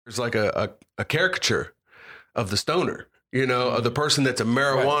It's like a caricature of the stoner, of the person that's a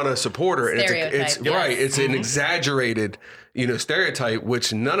marijuana supporter. And it's right. It's an exaggerated, stereotype,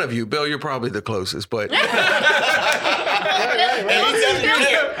 which none of you, Bill, you're probably the closest, but.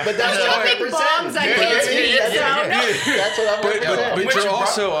 But that's what I'm representing. That's what I'm representing. But you're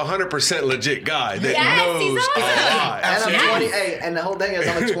also a 100% legit guy that knows a lot. And and the whole thing is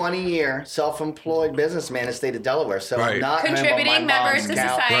I'm a 20-year self-employed businessman in the state of Delaware, so I'm not contributing members to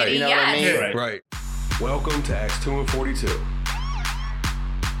society. Right. You know what I mean? Right. Welcome to Acts 2 and 42.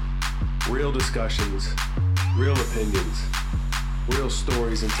 Real discussions, real opinions, real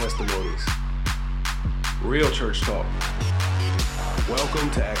stories and testimonies, real church talk. Welcome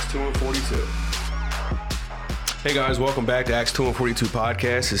to Acts 2 and 42. Hey guys, welcome back to Acts 2 and 42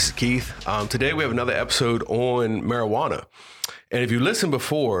 podcast. This is Keith. Today we have another episode on marijuana. And if you listened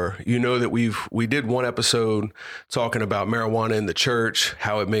before, you know that we did one episode talking about marijuana in the church,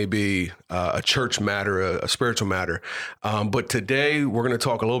 how it may be a church matter, a spiritual matter. But today we're going to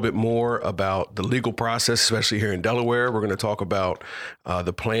talk a little bit more about the legal process, especially here in Delaware. We're going to talk about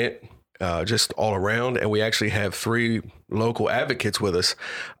the plant just all around. And we actually have 3 local advocates with us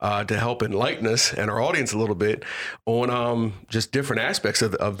to help enlighten us and our audience a little bit on just different aspects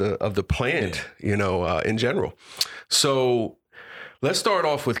of the plant, in general. So let's start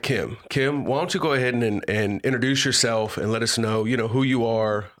off with Kim. Kim, why don't you go ahead and introduce yourself and let us know, who you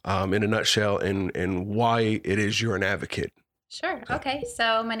are in a nutshell and why it is you're an advocate. Sure. Okay.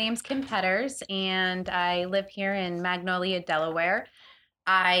 So my name's Kim Petters, and I live here in Magnolia, Delaware.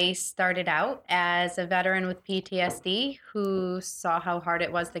 I started out as a veteran with PTSD who saw how hard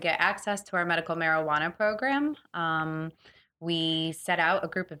it was to get access to our medical marijuana program. We set out a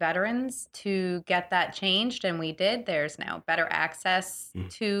group of veterans to get that changed, and we did. There's now better access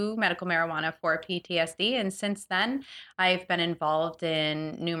to medical marijuana for PTSD, and since then, I've been involved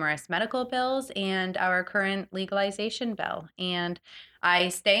in numerous medical bills and our current legalization bill. And I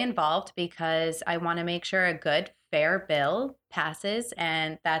stay involved because I want to make sure a good, fair bill passes,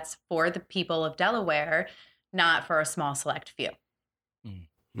 and that's for the people of Delaware, not for a small select few.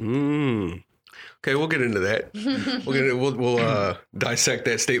 Okay, we'll get into that. We'll dissect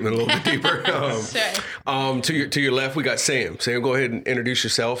that statement a little bit deeper. Sure. To your left, we got Sam. Sam, go ahead and introduce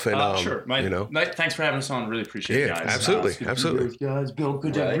yourself. And sure. Thanks for having us on. Really appreciate it, guys. Absolutely. Guys, Bill,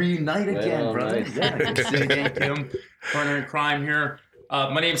 good to reunite again, brother. Yeah, good to see you again, Kim. Partner in crime here.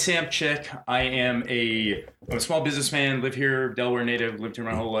 My name's Sam Chick. I'm a small businessman, live here, Delaware native, lived here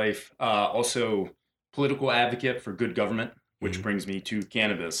my whole life. Also, political advocate for good government, which brings me to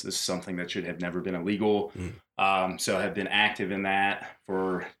cannabis. This is something that should have never been illegal. So I have been active in that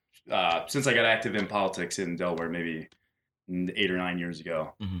for since I got active in politics in Delaware, maybe 8 or 9 years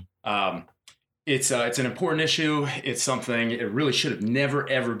ago. It's an important issue. It's something, it really should have never,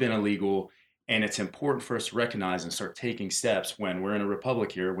 ever been illegal. And it's important for us to recognize and start taking steps when we're in a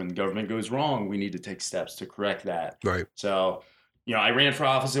republic here. When the government goes wrong, we need to take steps to correct that. Right. So, I ran for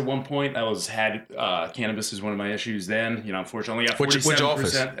office at one point. Cannabis is one of my issues then. Unfortunately, I got 47%. Which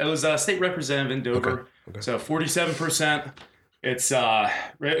office? It was a state representative in Dover. Okay. So 47%. It's a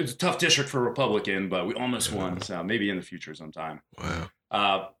tough district for a Republican, but we almost won. So maybe in the future sometime.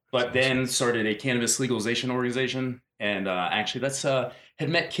 Wow. But then started a cannabis legalization organization. And actually, had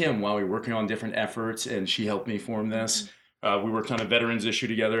met Kim while we were working on different efforts, and she helped me form this. We worked on a veterans issue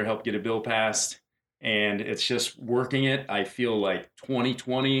together, helped get a bill passed. And it's just working it. I feel like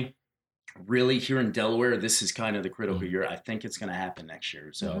 2020, really here in Delaware, this is kind of the critical year. I think it's going to happen next year.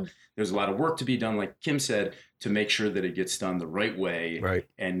 So there's a lot of work to be done, like Kim said, to make sure that it gets done the right way. Right.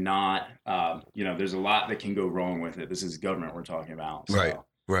 And not, there's a lot that can go wrong with it. This is government we're talking about. So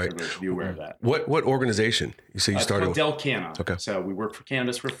Right. everybody should be aware of that. What organization? You say you started with? Delcanna. Okay. So we work for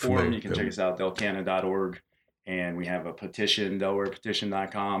cannabis reform. You can check us out, delcanna.org. And we have a petition,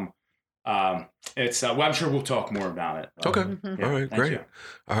 DelawarePetition.com. It's I'm sure we'll talk more about it. Okay. Yeah, all right. Great. You.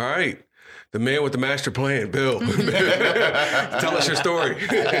 All right. The man with the master plan, Bill. Tell us your story.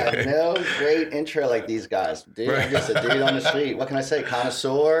 I got no great intro like these guys. Dude, I'm just a dude on the street. What can I say?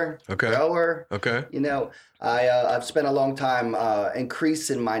 Connoisseur, grower. Okay. I've spent a long time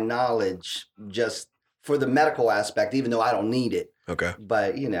increasing my knowledge just for the medical aspect, even though I don't need it. Okay.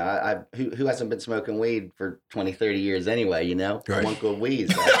 But, who hasn't been smoking weed for 20, 30 years anyway, Right. I want good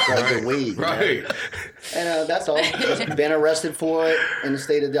weed. So good weed. Right. And that's all. Just been arrested for it in the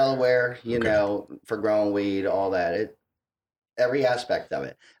state of Delaware, for growing weed, all that. every aspect of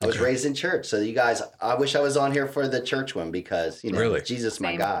it. I was raised in church. So you guys, I wish I was on here for the church one because, Really? Jesus,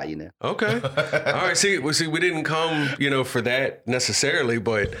 my guy, Okay. All right. See, we didn't come, for that necessarily,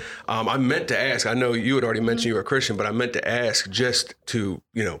 but I meant to ask. I know you had already mentioned you were a Christian, but I meant to ask just to,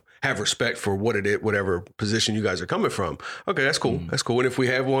 have respect for what it is, whatever position you guys are coming from. Okay, that's cool. That's cool. And if we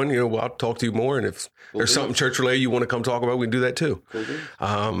have one, I'll talk to you more. And if there's something church related you want to come talk about, we can do that too.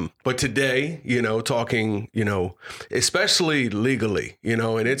 But today, talking, especially legally,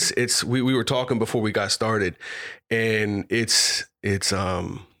 and it's we were talking before we got started, and it's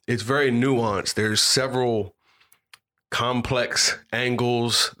very nuanced. There's several complex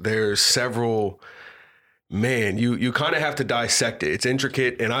angles. There's several. Man, you kind of have to dissect it. It's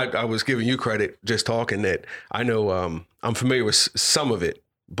intricate, and I was giving you credit just talking that I know I'm familiar with some of it,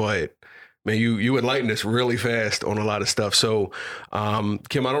 but man, you enlightened us really fast on a lot of stuff. So,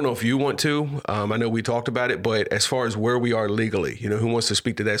 Kim, I don't know if you want to. I know we talked about it, but as far as where we are legally, who wants to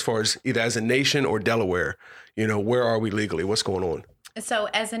speak to that? As far as either as a nation or Delaware, where are we legally? What's going on? So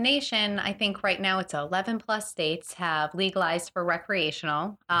as a nation, I think right now it's 11 plus states have legalized for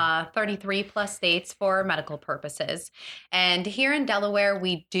recreational, 33 plus states for medical purposes. And here in Delaware,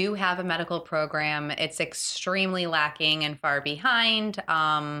 we do have a medical program. It's extremely lacking and far behind.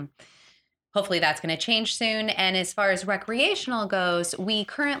 Hopefully that's going to change soon. And as far as recreational goes, we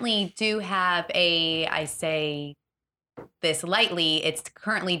currently do have I say this lightly, it's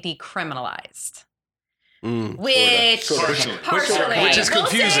currently decriminalized. Which is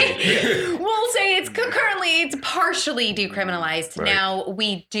confusing. We'll say it's currently partially decriminalized. Right. Now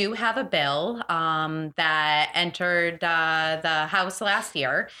we do have a bill that entered the House last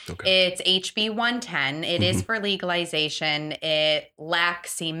year. Okay. It's HB 110. It is for legalization. It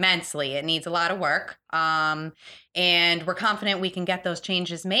lacks immensely. It needs a lot of work. And we're confident we can get those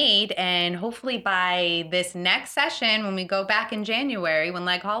changes made. And hopefully by this next session, when we go back in January, when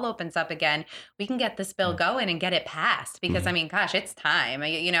Leg Hall opens up again, we can get this bill going and get it passed. Because, I mean, gosh, it's time.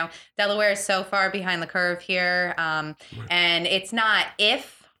 Delaware is so far behind the curve here. And it's not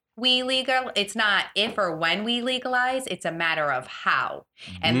if or when we legalize, it's a matter of how.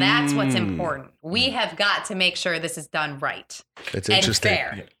 And that's what's important. We have got to make sure this is done right. It's interesting. And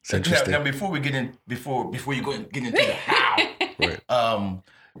fair. Yeah. It's interesting. Now, before we get into the how, right.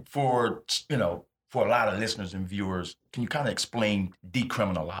 For a lot of listeners and viewers, can you kind of explain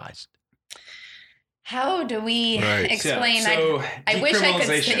decriminalized? How do we explain? So I wish I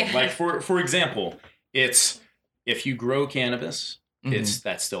could say. Like for example, it's if you grow cannabis,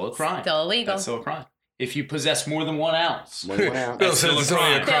 that's still a crime. Still illegal. That's still a crime. If you possess more than 1 ounce, Bill says it's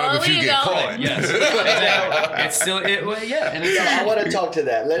only a crime if you get caught. Yes, exactly. It's still And I want to talk to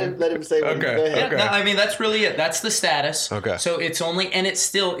that. Let him say what. Okay. Go ahead. Yeah, no, I mean that's really it. That's the status. Okay. So it's only, and it's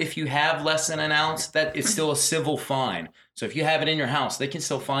still, if you have less than an ounce, that it's still a civil fine. So if you have it in your house, they can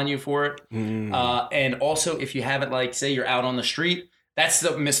still fine you for it. And also, if you have it, like say you're out on the street, that's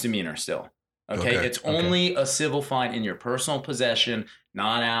the misdemeanor still. Okay. It's only a civil fine in your personal possession,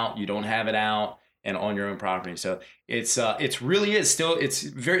 not out. You don't have it out and on your own property. So it's really is still,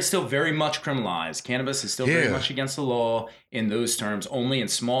 still very much criminalized. Cannabis is still very much against the law in those terms. Only in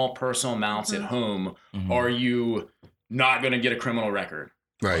small personal amounts at home are you not going to get a criminal record.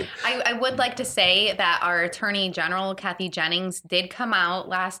 Right. I would like to say that our Attorney General, Kathy Jennings, did come out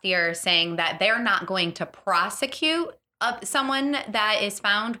last year saying that they're not going to prosecute someone that is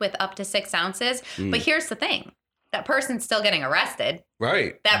found with up to 6 ounces. But here's the thing. That person's still getting arrested.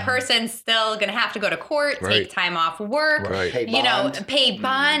 Right. That person's still going to have to go to court, take time off work, pay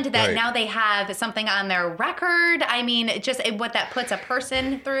bond. That now they have something on their record. I mean, just what that puts a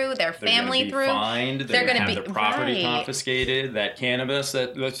person through, their family through. They're going to be fined. Their property confiscated. That cannabis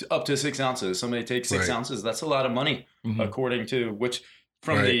that's up to 6 ounces. Somebody takes 6 ounces. That's a lot of money, according to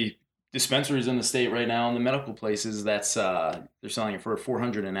from the dispensaries in the state right now, in the medical places, that's they're selling it for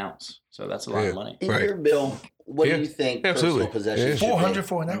 $400 an ounce. So that's a lot of money. In your bill, what do you think personal possession should be? $400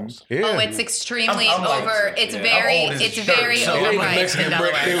 for an ounce? Yeah. Oh, it's extremely over. It's very overpriced in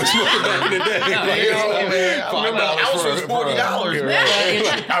Delaware. They were smoking back in the day. I remember an ounce was $40.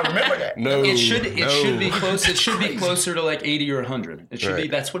 I remember that. No, it should be close. It should be closer to like 80 or 100. It should be.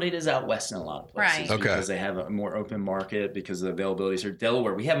 That's what it is out west in a lot of places. Right. Because they have a more open market because of the availabilities. Here,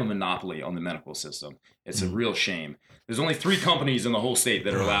 Delaware, we have a monopoly on the medical system. It's a real shame. There's only 3 companies in the whole state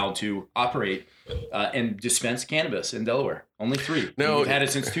that are allowed to operate and dispense cannabis in Delaware. Only 3. No, we've had it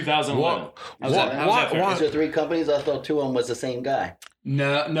since 2011. How's that fair? Is there 3 companies? I thought 2 of them was the same guy.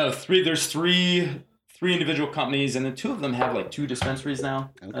 No, 3. There's 3 individual companies, and then 2 of them have like 2 dispensaries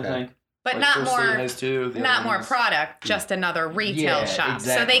now. I think. But Like not First State more, has two, the not other more ones- product, just another retail Yeah, shop.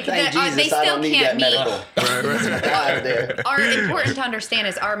 exactly. So they Thank Jesus, they I still don't need can't that meet. medical. Live there. Are important to understand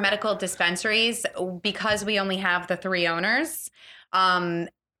is our medical dispensaries, because we only have the 3 owners,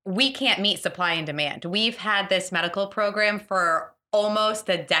 we can't meet supply and demand. We've had this medical program for almost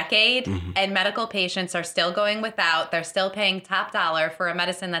a decade, and medical patients are still going without. They're still paying top dollar for a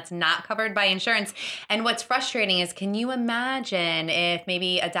medicine that's not covered by insurance. And what's frustrating is, can you imagine if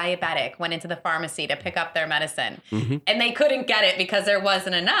maybe a diabetic went into the pharmacy to pick up their medicine and they couldn't get it because there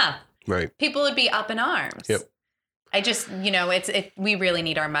wasn't enough? Right. People would be up in arms. Yep. I just, we really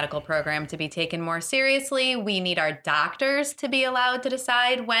need our medical program to be taken more seriously. We need our doctors to be allowed to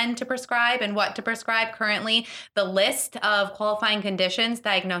decide when to prescribe and what to prescribe. Currently, the list of qualifying conditions,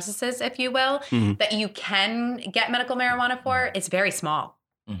 diagnoses, if you will, that you can get medical marijuana for is very small.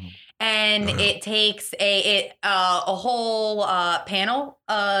 And it takes a whole panel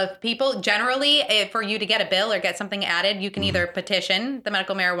of people. Generally, for you to get a bill or get something added, you can either petition the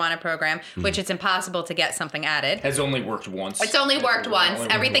medical marijuana program, which it's impossible to get something added. Has only worked once. It's only worked once. Only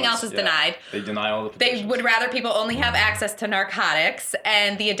worked Everything once. else is Yeah. denied. They deny all the They petitions. would rather people only have access to narcotics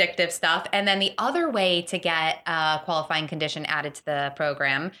and the addictive stuff. And then the other way to get a qualifying condition added to the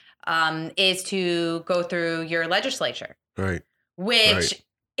program is to go through your legislature, Right. which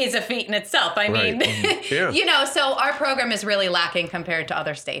is a feat in itself. I Right. mean, Yeah. so our program is really lacking compared to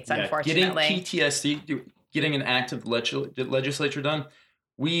other states, unfortunately. Getting PTSD, getting an active legislature done,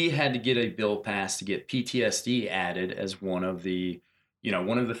 we had to get a bill passed to get PTSD added as one of the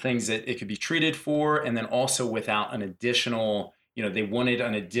things that it could be treated for, and then also without an additional, they wanted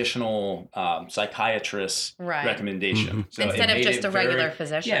an additional psychiatrist Right. recommendation. So Instead it of made just it a regular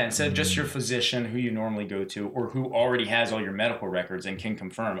physician. Yeah, instead of just your physician who you normally go to, or who already has all your medical records and can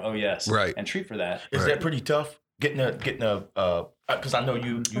confirm, oh yes, Right. and treat for that. Is that pretty tough? Getting a because I know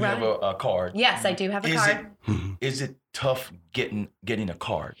you have a card. Yes, I do have a Is card. Is it tough getting a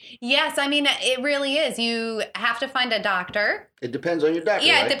card? Yes, I mean, it really is. You have to find a doctor. It depends on your doctor.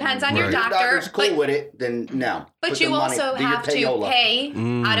 Yeah, right? it depends on your Right. If your doctor. doctor's cool with it, then no. But Put you the money- also do your have to payola. pay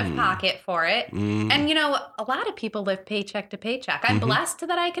out of Mm. pocket for it. Mm. And, a lot of people live paycheck to paycheck. I'm blessed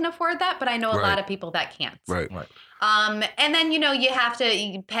that I can afford that, but I know a Right. lot of people that can't. Right. And then, you have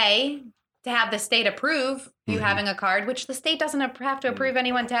to pay to have the state approve you having a card, which the state doesn't have to approve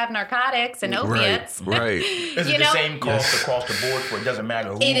anyone to have narcotics and opiates. Right. Is it the same cost across the board for it doesn't matter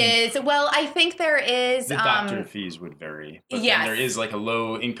who? It is. Well, I think there is. The doctor fees would vary, but yes. then there is like a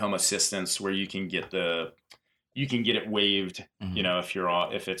low income assistance where you can get it waived.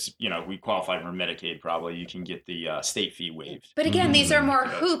 If it's we qualify for Medicaid, probably you can get the state fee waived. But again, these are more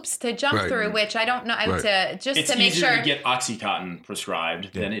Yes. hoops to jump Right. through, which I don't know. Right. It's To make easier sure. to get OxyContin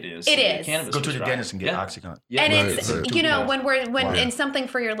prescribed than it is It to get is. cannabis Go to the prescribed. dentist and get Yeah. OxyContin. Yeah. And Right, it's right. when Wow. and something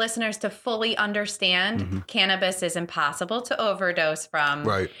for your listeners to fully understand, cannabis is impossible to overdose from.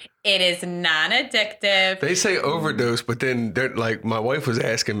 Right. It is non-addictive. They say overdose, but then they're like, my wife was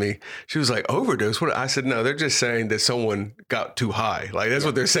asking me, she was like, overdose? What? I said, no, they're just saying that someone got too high. Like, that's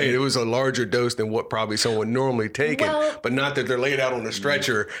what they're saying. It was a larger dose than what probably someone normally taken, Well- but not that they're laid out on a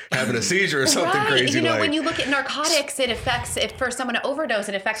stretcher having a seizure or something right. crazy. When you look at narcotics, if for someone to overdose,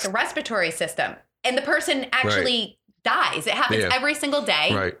 it affects the respiratory system. And the person actually dies. It happens Yeah. every single day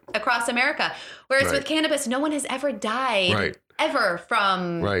Right. across America. Whereas Right. with cannabis, no one has ever died Right. ever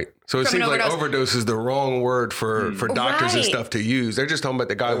from Right. So it from an seems like overdose. overdose is the wrong word for doctors and Right. stuff to use. They're just talking about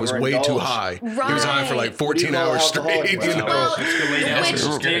the guy was way too Overindulge. high. He was high for like Right. 14 What do you hours call alcoholic? straight. You know? Well, Just go lay down. which-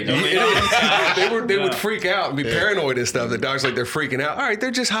 Just go lay Yeah. down. They would freak out and be paranoid and stuff. The doctor's like, they're freaking out. All right,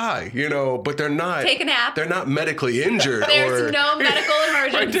 they're just high, but they're not. Take a nap. They're not medically injured. There's or, no medical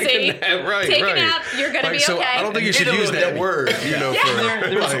Right, emergency. take a nap. Right, Take right. a nap. You're gonna Like, be so okay. I don't think you And should get a use little that Debbie. word. For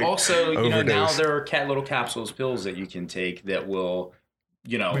There's like, also, now overdose. there are little capsules, pills that you can take that will,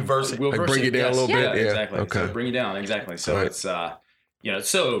 Reverse it. will Like reverse bring you down a little bit? Yeah, Yeah, exactly. okay. So bring you down, exactly. So Right. it's, it's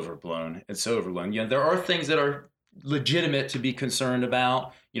so overblown. It's so overblown. There are things that are legitimate to be concerned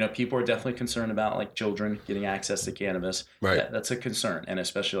about. People are definitely concerned about like children getting access to cannabis. Right. That's a concern. And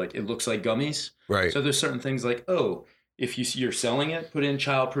especially like it looks like gummies. right. So there's certain things like, if you're selling it, put in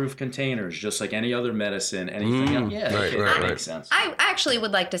child-proof containers, just like any other medicine, anything else. Yeah, right, that right, makes sense. I actually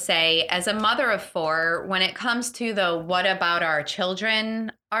would like to say, as a mother of 4, when it comes to the what about our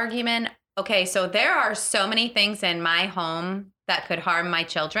children argument, okay, so there are so many things in my home that could harm my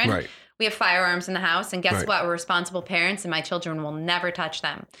children. Right. We have firearms in the house, and guess Right. what? We're responsible parents, and my children will never touch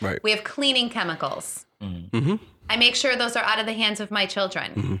them. Right. We have cleaning chemicals. Mm-hmm. I make sure those are out of the hands of my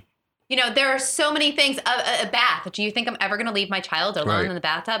children. You know, there are so many things. A bath. Do you think I'm ever going to leave my child alone in the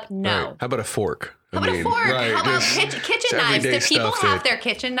bathtub? No. Right. How about a fork? How about a fork? Right, How about kitchen knives? Do people have their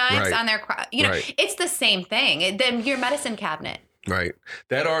kitchen knives on their, it's the same thing. Then your medicine cabinet. Right.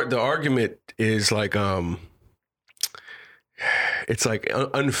 The argument is like, it's like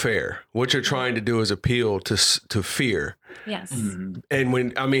unfair. What you're trying to do is appeal to fear. Yes. And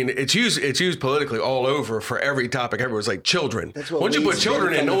it's used politically all over for every topic. Everyone's like children. Once you put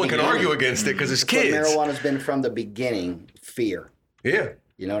children in, no one can argue against it because it's kids. Marijuana's been from the beginning, fear. Yeah.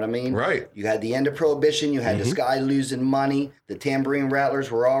 You know what I mean? Right. You had the end of Prohibition. You had this guy losing money. The tambourine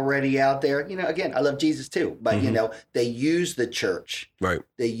rattlers were already out there. You know, again, I love Jesus too. But, they use the church. Right.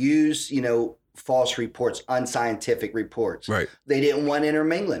 They use, false reports, unscientific reports. Right. They didn't want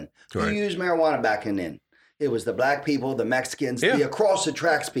intermingling. Right. Who used marijuana back then? It was the black people, the Mexicans, the across the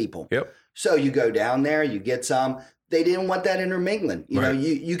tracks people. Yep. So you go down there, you get some. They didn't want that intermingling. You know,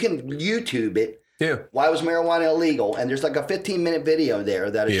 you can YouTube it. Yeah. Why was marijuana illegal? And there's like a 15-minute video there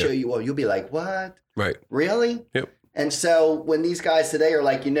that'll show you, well, you'll be like, what? Right. Really? Yep. And so when these guys today are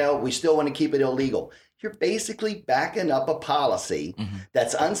like, we still want to keep it illegal, you're basically backing up a policy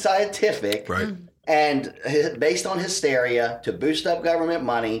that's unscientific and based on hysteria to boost up government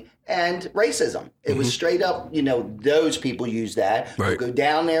money and racism. It was straight up, those people use that. Right. Go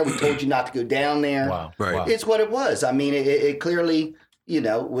down there. We told you not to go down there. Wow. Right. Wow. It's what it was. I mean, it clearly,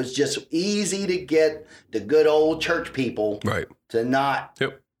 was just easy to get the good old church people to not,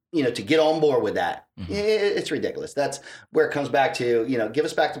 to get on board with that. It's ridiculous. That's where it comes back to, give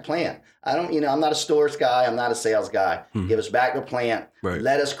us back the plant. I'm not a stores guy. I'm not a sales guy. Give us back the plant. Right.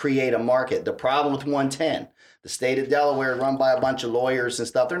 Let us create a market. The problem with 110, the state of Delaware is run by a bunch of lawyers and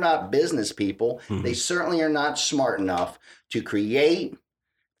stuff. They're not business people. They certainly are not smart enough to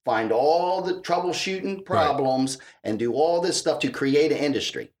find all the troubleshooting problems and do all this stuff to create an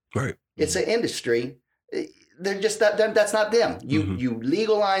industry. Right. It's an industry. They're just that's not them. You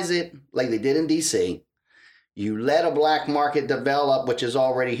legalize it like they did in DC. You let a black market develop, which is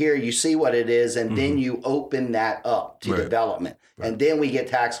already here. You see what it is, and then you open that up to development. And then we get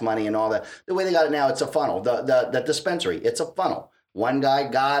tax money and all that. The way they got it now, it's a funnel. The dispensary, it's a funnel. One guy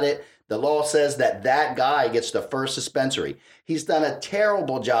got it. The law says that guy gets the first dispensary. He's done a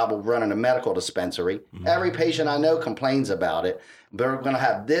terrible job of running a medical dispensary. Every patient I know complains about it. But we're going to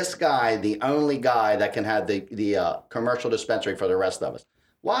have this guy, the only guy that can have the commercial dispensary for the rest of us.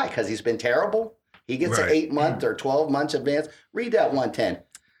 Why? Because he's been terrible? He gets an 8 month or 12 months advance. Read that 110.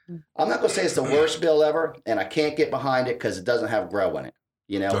 I'm not going to say it's the worst bill ever, and I can't get behind it because it doesn't have grow in it.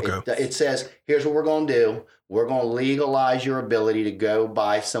 It says, here's what we're going to do. We're going to legalize your ability to go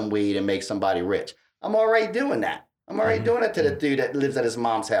buy some weed and make somebody rich. I'm already doing that. I'm already doing it to the dude that lives at his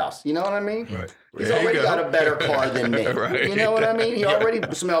mom's house. You know what I mean? Right. He's already got a better car than me. You know what I mean? He already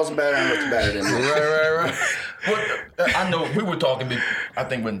smells better and looks better than me. Right. Well, I know we were talking, I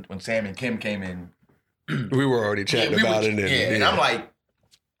think when Sam and Kim came in. We were already chatting about it. And I'm like,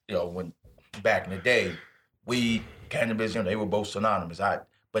 when back in the day, weed, cannabis, they were both synonymous.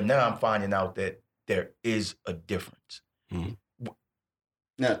 But now I'm finding out that there is a difference.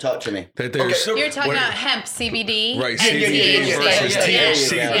 No, talk to me. You're talking about hemp, CBD, right? CBD versus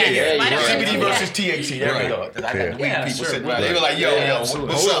THC. CBD versus THC. There we go. I got the weed people sitting right. They were like, "Yo,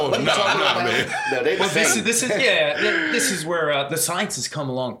 what's up?" Nah, man. This is where the science has come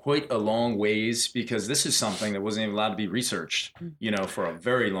along quite a long ways, because this is something that wasn't even allowed to be researched, for a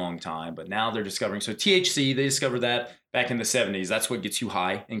very long time. But now they're discovering. So THC, they discovered that back in the 70s. That's what gets you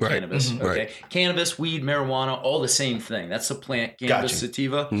high in cannabis. Okay, cannabis, weed, marijuana, all the same thing. That's the plant, cannabis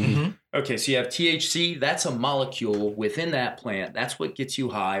sativa. Okay, so you have THC. That's a molecule within that plant. That's what gets you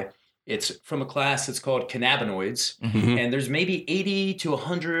high. It's from a class that's called cannabinoids, and there's maybe 80 to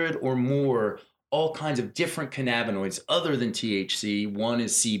 100 or more all kinds of different cannabinoids other than THC. One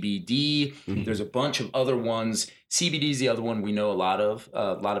is CBD. There's a bunch of other ones. CBD is the other one we know a lot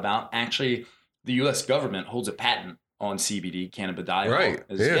about. Actually, the U.S. government holds a patent on CBD, cannabidiol. Right.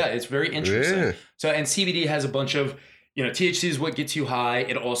 It's very interesting. Yeah. So, and CBD has a bunch of, THC is what gets you high.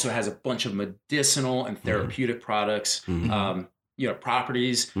 It also has a bunch of medicinal and therapeutic products,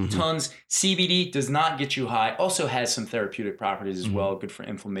 properties, tons. CBD does not get you high. Also has some therapeutic properties as well. Good for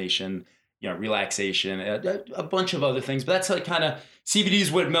inflammation, relaxation, a bunch of other things. But that's like kind of, CBD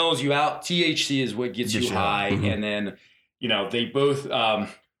is what mellows you out. THC is what gets you high. And then, they both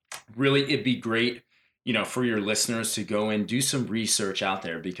really, it'd be great, for your listeners to go and do some research out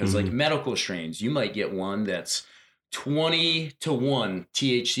there, because like medical strains, you might get one that's 20 to 1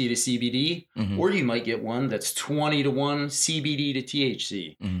 THC to CBD, or you might get one that's 20 to 1 CBD to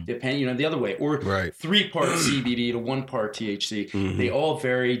THC, depending, the other way, or 3 parts CBD to 1 part THC. They all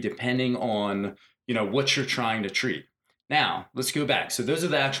vary depending on, what you're trying to treat. Now, let's go back. So those are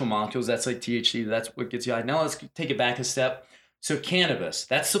the actual molecules. That's like THC. That's what gets you high. Now let's take it back a step. So cannabis,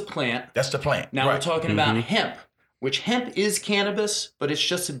 that's the plant. That's the plant. Now we're talking about hemp, which hemp is cannabis, but it's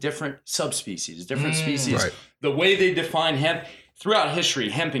just a different subspecies, different species. Right. The way they define hemp, throughout history,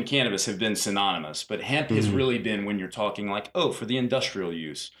 hemp and cannabis have been synonymous, but hemp has really been when you're talking like, for the industrial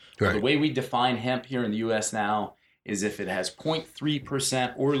use. Right. The way we define hemp here in the U.S. now is if it has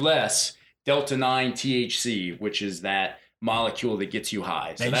 0.3% or less Delta-9 THC, which is that molecule that gets you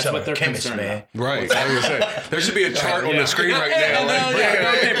high. So that's what they're concerned about. Right. I was gonna say, there should be a chart on the screen right now.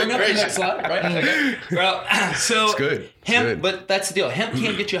 Bring up the next slide. Right. Okay. Well, so it's good. Hemp, but that's the deal. Hemp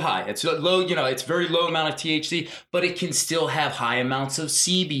can't get you high. It's low, it's very low amount of THC, but it can still have high amounts of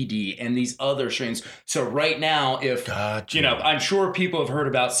CBD and these other strains. So right now, if, I'm sure people have heard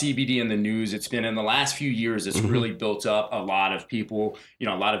about CBD in the news. It's been in the last few years, it's really built up. A lot of people, a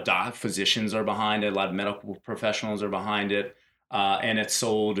lot of physicians are behind it. A lot of medical professionals are behind it. And it's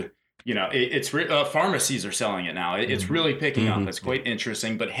sold, pharmacies are selling it now. It's really picking up. It's quite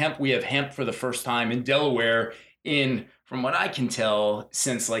interesting. But hemp, we have hemp for the first time in Delaware from what I can tell,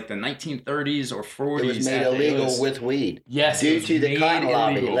 since like the 1930s or 40s. It was made illegal with weed. Yes. Due to the cotton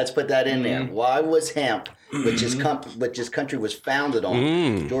lobby. Let's put that in there. Why was hemp, which this country was founded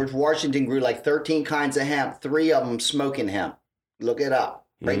on? George Washington grew like 13 kinds of hemp, 3 of them smoking hemp. Look it up.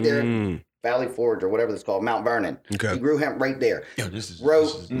 Right there. Valley Forge or whatever it's called, Mount Vernon. Okay. He grew hemp right there.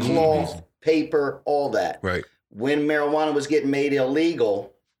 Rope, cloth, paper, all that. Right. When marijuana was getting made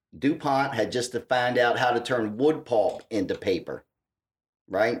illegal, DuPont had just to find out how to turn wood pulp into paper,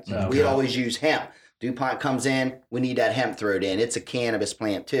 right? Okay. We always use hemp. DuPont comes in, we need that hemp thrown in. It's a cannabis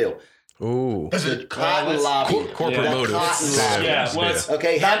plant too. Ooh. The cotton lobby. Corporate motive. Cotton lobby. Yeah, well, it's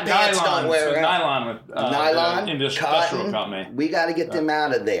okay, hemp pants don't wear it. Nylon with Nylon, industrial company. We got to get them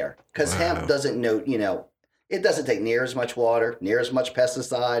out of there because hemp doesn't it doesn't take near as much water, near as much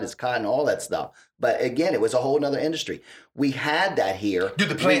pesticide as cotton, all that stuff. But again, it was a whole other industry. We had that here. Do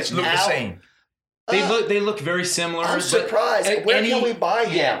the plants look the same? They look very similar. I'm surprised. Where can we buy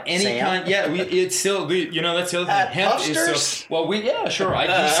hemp? Kind. Yeah, it's still that's the other thing. Hemp is still. Well, sure. We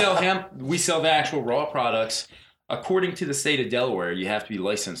sell hemp. We sell the actual raw products. According to the state of Delaware, you have to be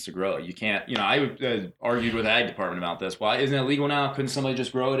licensed to grow it. You can't. I argued with the ag department about this. Why isn't it legal now? Couldn't somebody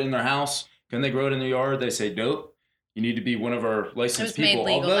just grow it in their house? Couldn't they grow it in their yard? They say nope. You need to be one of our licensed people.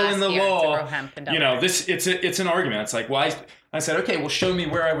 Although in the law, it's an argument. It's like, why? I said, okay, well, show me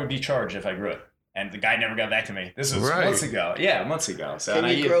where I would be charged if I grew it. And the guy never got back to me. This was months ago. Yeah, months ago. So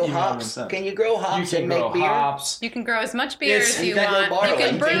can you grow hops? Can you grow hops and make beer? Hops. You can grow as much beer as you want. You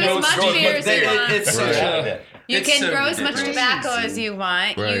can brew as much beer as you want. It's such a... You can grow as much tobacco as you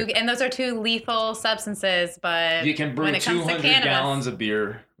want. And those are 2 lethal substances, but you can brew when it comes 200 to cannabis, gallons of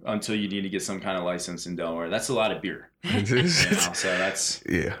beer until you need to get some kind of license in Delaware. That's a lot of beer. So that's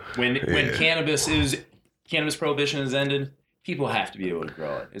when cannabis prohibition is ended, people have to be able to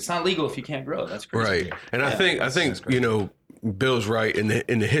grow it. It's not legal if you can't grow it. That's crazy. Right. And I think Bill's right in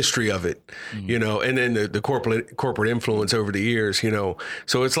the history of it, and then the corporate influence over the years,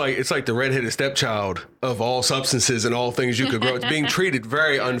 So it's like the redheaded stepchild of all substances and all things you could grow. It's being treated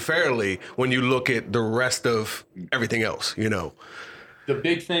very unfairly when you look at the rest of everything else, The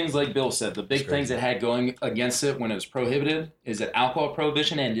big things, like Bill said, the big things that had going against it when it was prohibited is that alcohol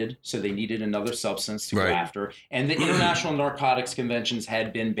prohibition ended, so they needed another substance to go after. And the international narcotics conventions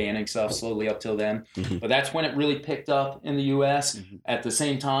had been banning stuff slowly up till then. But that's when it really picked up in the U.S. At the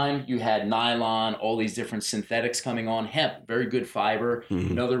same time, you had nylon, all these different synthetics coming on. Hemp, very good fiber.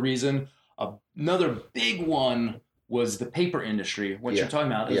 Another reason. Another big one was the paper industry. What you're talking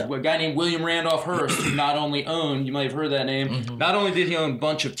about is a guy named William Randolph Hearst, who not only owned, you might have heard that name, not only did he own a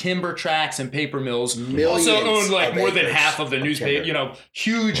bunch of timber tracts and paper mills, also owned like more than half of the newspaper,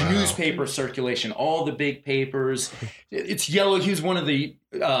 huge newspaper circulation, all the big papers. It's yellow. He was one of the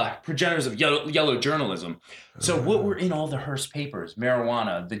progenitors of yellow journalism. So what were in all the Hearst papers?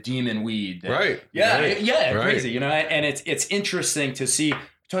 Marijuana, the demon weed. Crazy, and it's interesting to see.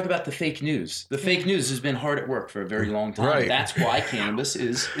 Talk about the fake news. The fake news has been hard at work for a very long time. Right. That's why cannabis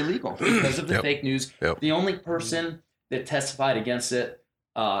is illegal, because of the fake news. The only person that testified against it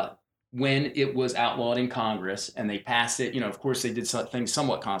when it was outlawed in Congress and they passed it, of course they did things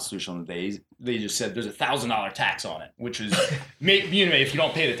somewhat constitutional. They just said there's $1,000 tax on it, which is, if you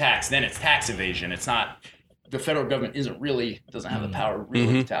don't pay the tax, then it's tax evasion. It's not, the federal government doesn't have the power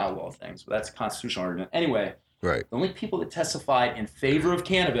really to outlaw things. But that's a constitutional argument. Anyway, Right. The only people that testified in favor of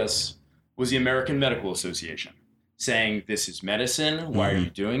cannabis was the American Medical Association, saying this is medicine. Why are you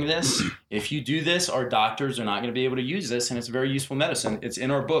doing this? If you do this, our doctors are not going to be able to use this, and it's a very useful medicine. It's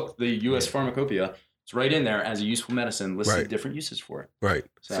in our book, the U.S. Pharmacopoeia. It's right in there as a useful medicine, listed different uses for it. Right.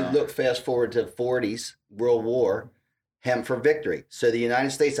 So look, fast forward to the 40s, World War, hemp for victory. So the United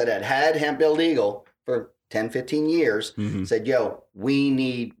States that had hemp illegal for 10, 15 years said, yo, we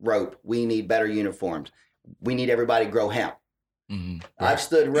need rope. We need better uniforms. We need everybody to grow hemp. I've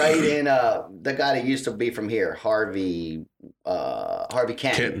stood right in the guy that used to be from here, Harvey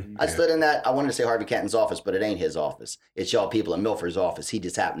Kenton. I stood in that. I wanted to say Harvey Kenton's office, but it ain't his office. It's y'all people in Milford's office. He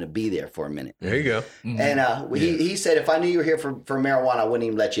just happened to be there for a minute. There you go. And he said, if I knew you were here for marijuana, I wouldn't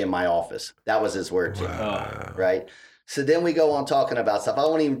even let you in my office. That was his word to me. Right. So then we go on talking about stuff. I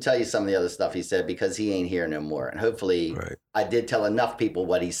won't even tell you some of the other stuff he said because he ain't here no more. And hopefully I did tell enough people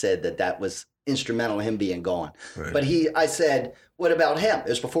what he said that was instrumental in him being gone. But I said, what about hemp? It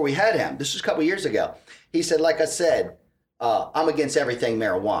was before we had hemp. This was a couple years ago. He said, like I said, I'm against everything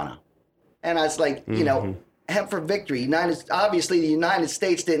marijuana. And I was like, you know, hemp for victory. Obviously, the United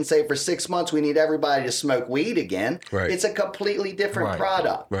States didn't say for 6 months we need everybody to smoke weed again. It's a completely different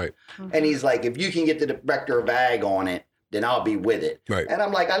product. And he's like, if you can get the director of ag on it, then I'll be with it. And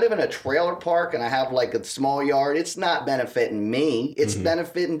I'm like, I live in a trailer park and I have like a small yard. It's not benefiting me. It's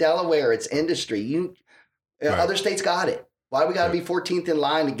benefiting Delaware. It's industry. Other states got it. Why do we got to be 14th in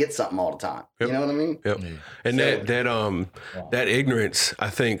line to get something all the time? You know what I mean? And that ignorance, I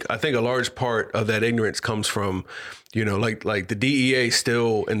think a large part of that ignorance comes from, you know, like the DEA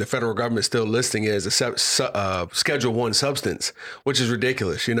still and the federal government still listing it as a Schedule I substance, which is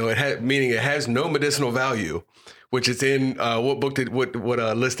ridiculous. You know, meaning it has no medicinal value. Which is in what book what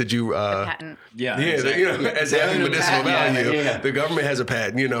list did you? Patent. Exactly. You know, as having medicinal value, the government has a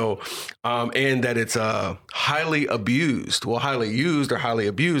patent. You know, and that it's highly abused. Well, highly used or highly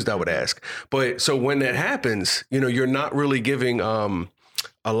abused, I would ask. But so when that happens, you know, you're not really giving a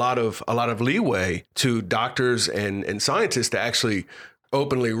lot of leeway to doctors and scientists to actually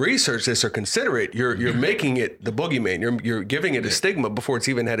openly research this or consider it. You're making it the boogeyman. You're giving it a stigma before it's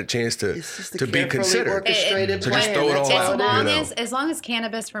even had a chance to be considered. Orchestrated So just throw it all out. As long as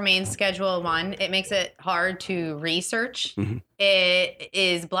cannabis remains Schedule I, it makes it hard to research. It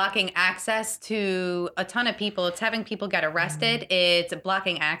is blocking access to a ton of people. It's having people get arrested. It's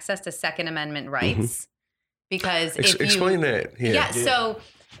blocking access to Second Amendment rights. Because explain that. So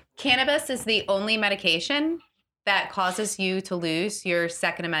cannabis is the only medication that causes you to lose your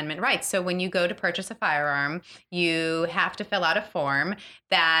Second Amendment rights. So when you go to purchase a firearm, you have to fill out a form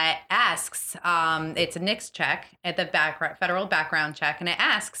that asks, it's a NICS check at the federal background check, and it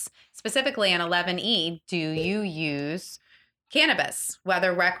asks specifically on 11E, do you use cannabis,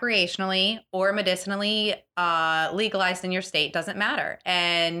 whether recreationally or medicinally legalized in your state, doesn't matter.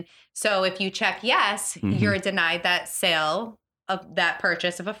 And so if you check yes, you're denied that sale of that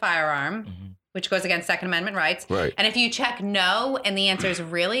purchase of a firearm, which goes against Second Amendment rights. And if you check no and the answer is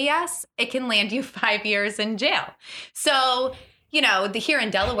really yes, it can land you 5 years in jail. So, you know, here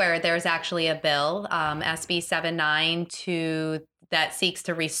in Delaware, there's actually a bill, SB 79, that seeks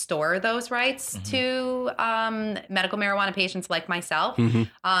to restore those rights to medical marijuana patients like myself.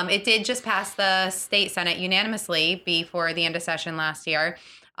 It did just pass the state Senate unanimously before the end of session last year.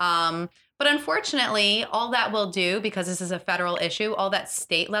 But unfortunately, all that will do, because this is a federal issue, all that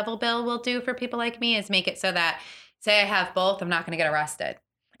state level bill will do for people like me is make it so that, say I have both, I'm not going to get arrested.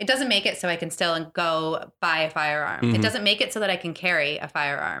 It doesn't make it so I can still go buy a firearm. It doesn't make it so that I can carry a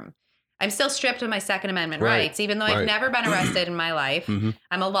firearm. I'm still stripped of my Second Amendment rights, even though I've never been arrested in my life.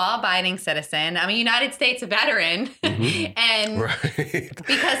 I'm a law-abiding citizen. I'm a United States veteran. And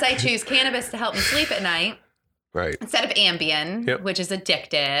because I choose cannabis to help me sleep at night, instead of Ambien, which is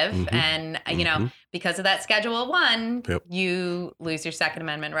addictive, and you know, because of that Schedule I, you lose your Second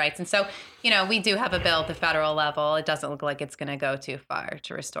Amendment rights. And so, you know, we do have a bill at the federal level. It doesn't look like it's going to go too far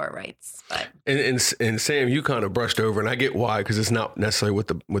to restore rights. But and Sam, you kind of brushed over, and I get why, because it's not necessarily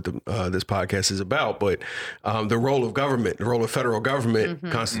what this podcast is about, but the role of government, the role of federal government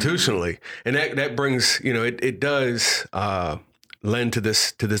constitutionally, and that brings, you know, it does. Lend to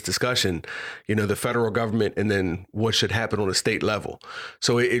this discussion, you know, the federal government and then what should happen on a state level.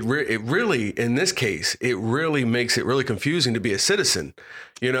 So it really, in this case, it really makes it really confusing to be a citizen,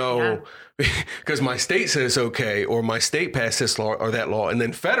 you know, because my state says okay, or my state passed this law or that law, and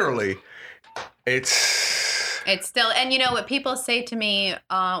then federally, it's still, and you know what people say to me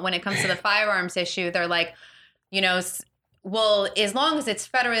when it comes to the firearms issue, they're like, you know, well, as long as it's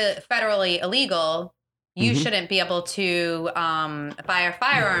federally illegal, you shouldn't be able to buy a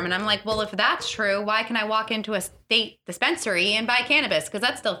firearm. And I'm like, well, if that's true, why can I walk into a state dispensary and buy cannabis? Because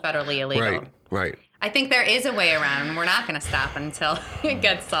that's still federally illegal. Right. I think there is a way around, and we're not going to stop until it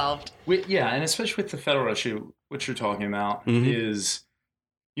gets solved. And especially with the federal issue, what you're talking about is,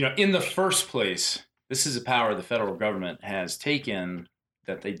 in the first place, this is a power the federal government has taken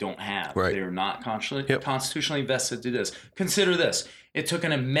that they don't have. Right. They are not constitutionally vested to this. Consider this. It took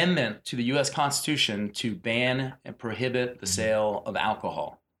an amendment to the U.S. Constitution to ban and prohibit the sale of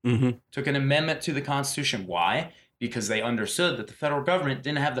alcohol. Took an amendment to the Constitution. Why? Because they understood that the federal government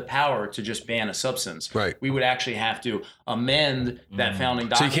didn't have the power to just ban a substance. Right. We would actually have to amend that founding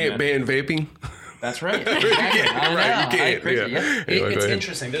document. So you can't ban vaping? That's right. You can't. It's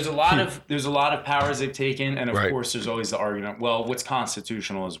interesting. There's a lot of powers they've taken, and of course, there's always the argument. Well, what's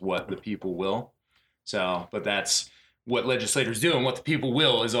constitutional is what the people will. So, but that's what legislators do, and what the people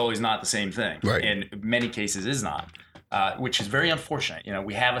will is always not the same thing. Right. In many cases, is not, which is very unfortunate.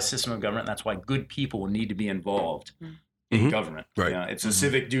 We have a system of government. That's why good people need to be involved in government. Right. It's a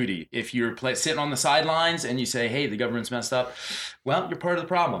civic duty. If you're sitting on the sidelines and you say, hey, the government's messed up, well, you're part of the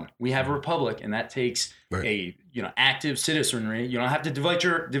problem. We have a republic, and that takes a active citizenry. You don't have to devote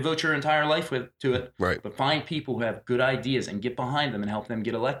your entire life to it. Right. But find people who have good ideas and get behind them and help them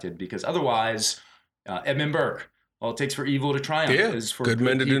get elected. Because otherwise, Edmund Burke, all it takes for evil to triumph is for good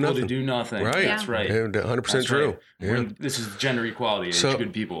men to do nothing. Right. Yeah. That's right. Yeah, 100% true. Yeah. This is gender equality. So,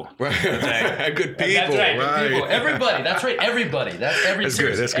 good people. Right. Good people. That's right. Right. Good people. Everybody. That's right. Everybody. That's every. That's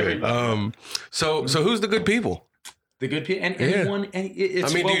good. That's good. So who's the good people? The good people, and anyone. And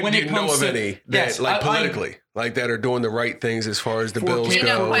it's, do you know of any that, politically, like that are doing the right things as far as the bills go? We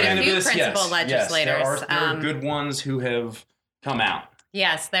know quite a few Cannabis, principal legislators. There are good ones who have come out.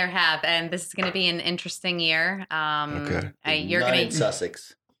 Yes, there have, and this is going to be an interesting year. You're None going in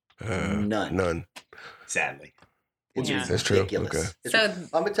Sussex. None. Sadly. It's That's true. ridiculous. Okay.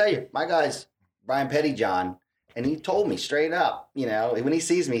 I'm going to tell you, my guy's Brian Pettyjohn, and he told me straight up, when he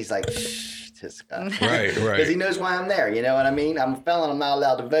sees me, he's like, this guy. Right. Because he knows why I'm there, you know what I mean? I'm a felon, I'm not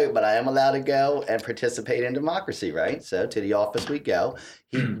allowed to vote, but I am allowed to go and participate in democracy, right? So to the office we go.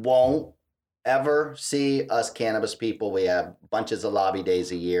 He won't ever see us cannabis people. We have bunches of lobby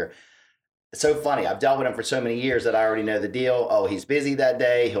days a year. It's so funny. I've dealt with him for so many years that I already know the deal. Oh, he's busy that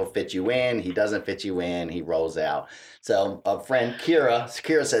day. He'll fit you in. He doesn't fit you in. He rolls out. So a friend, Kira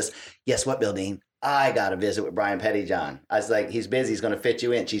says, guess what, Bill Dean? I got to visit with Brian Pettyjohn. I was like, he's busy. He's going to fit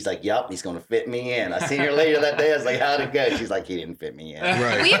you in. She's like, yup, he's going to fit me in. I seen her later that day. I was like, how'd it go? She's like, he didn't fit me in.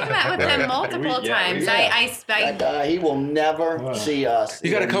 Right. We've met with him multiple times. That guy, he will never see us. You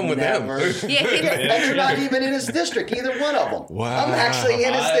got to come with him. And you're not even in his district, either one of them. Wow. I'm actually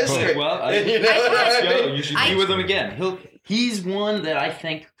in his district. You should be with him again. He's one that I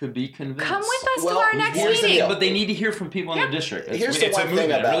think could be convinced. Come with us to our next meeting. But they need to hear from people in the district. Here's the one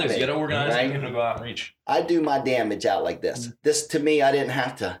thing about me. You got to organize and go out and reach. I do my damage out like this. This, to me, I didn't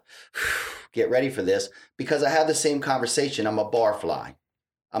have to get ready for this because I have the same conversation. I'm a bar fly.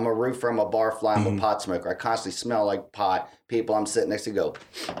 I'm a roofer. I'm a bar fly. I'm a pot smoker. I constantly smell like pot. People I'm sitting next to go,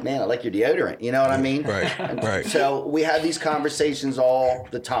 man, I like your deodorant. You know what I mean? Right. So we have these conversations all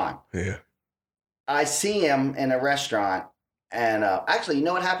the time. Yeah. I see him in a restaurant, and actually, you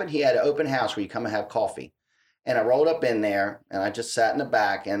know what happened? He had an open house where you come and have coffee. And I rolled up in there, and I just sat in the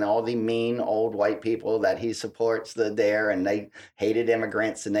back, and all the mean old white people that he supports stood there, and they hated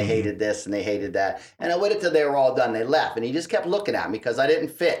immigrants, and they hated this, and they hated that. And I waited till they were all done. They left, and he just kept looking at me because I didn't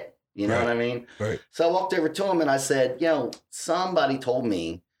fit. You know what I mean? Right. So I walked over to him, and I said, somebody told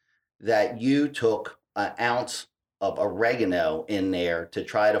me that you took an ounce of oregano in there to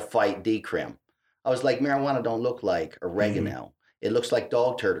try to fight decrim. I was like, marijuana don't look like oregano. It looks like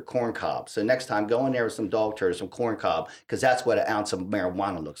dog turd or corn cob. So next time, go in there with some dog turd or some corn cob, because that's what an ounce of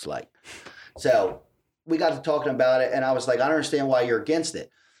marijuana looks like. So we got to talking about it, and I was like, I don't understand why you're against it.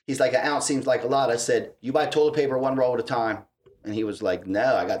 He's like, an ounce seems like a lot. I said, you buy toilet paper one roll at a time? And he was like,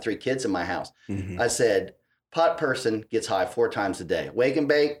 no, I got 3 kids in my house. I said, pot person gets high 4 times a day. Wake and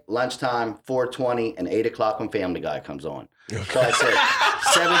bake, lunchtime, 4:20, and 8 o'clock when Family Guy comes on. So I said,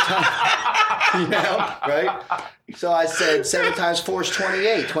 7 times, right? So I said 7 times 4 is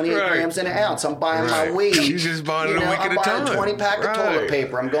 28, 28 grams in an ounce. I'm buying my weed. You're just buying it a week at a time. I'm buying a 20-pack of toilet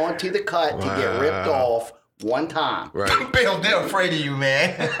paper. I'm going to the cut to get ripped off one time. Right. Bill, they're afraid of you,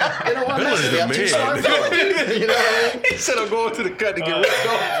 man. You know what? Bill is the I'm too man. smart for it. You know what I mean? He said I'm going to the cut to get ripped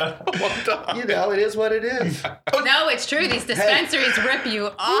off one time. You know, it is what it is. No, it's true. These dispensaries rip you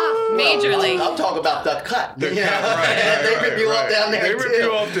off majorly. I'll talk about the cut. You know? Right, They rip you off down there They too. rip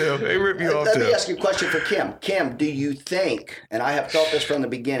you off too. They rip you off Let me too. ask you a question for Kim. Kim, do you think, and I have thought this from the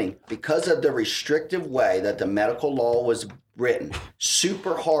beginning, because of the restrictive way that the medical law was written,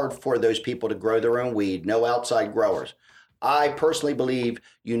 super hard for those people to grow their own weed, no outside growers. I personally believe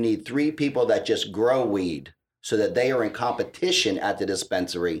you need 3 people that just grow weed so that they are in competition at the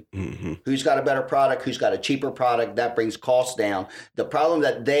dispensary. Mm-hmm. Who's got a better product? Who's got a cheaper product? That brings costs down. The problem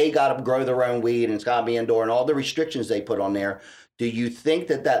that they got to grow their own weed and it's got to be indoor and all the restrictions they put on there, do you think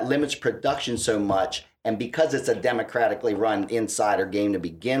that that limits production so much? And because it's a democratically run insider game to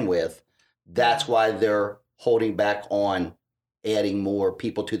begin with, that's why they're holding back on adding more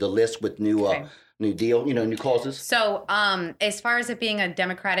people to the list with new deal, new causes? So, as far as it being a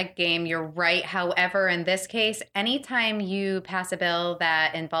democratic game, you're right. However, in this case, anytime you pass a bill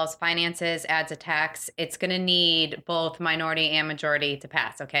that involves finances, adds a tax, it's going to need both minority and majority to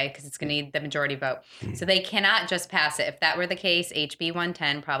pass, okay? Because it's going to need the majority vote. So they cannot just pass it. If that were the case, HB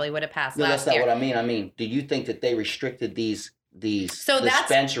 110 probably would have passed No, last that's year. not what I mean. I mean, do you think that they restricted these So that's-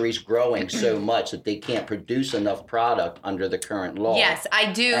 dispensaries growing so much that they can't produce enough product under the current law? Yes,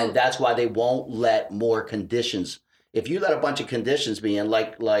 I do. And that's why they won't let more conditions. If you let a bunch of conditions be in,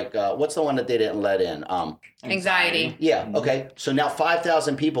 like what's the one that they didn't let in? Anxiety. Yeah, okay. So now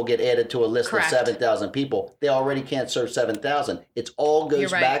 5,000 people get added to a list Correct. of 7,000 people. They already can't serve 7,000. It all You're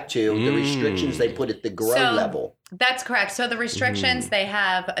goes right. back to the restrictions they put at the grow So- level. That's correct. So the restrictions they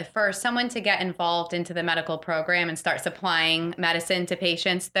have for someone to get involved into the medical program and start supplying medicine to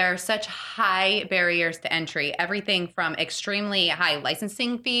patients, there are such high barriers to entry. Everything from extremely high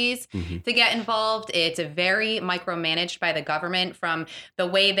licensing fees to get involved. It's very micromanaged by the government from the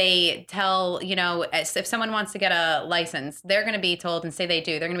way they tell, if someone wants to get a license, they're going to be told, and say they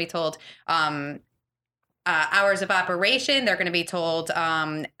do, they're going to be told, hours of operation. They're going to be told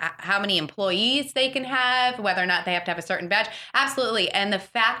how many employees they can have, whether or not they have to have a certain badge. Absolutely. And the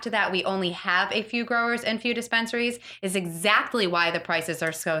fact that we only have a few growers and few dispensaries is exactly why the prices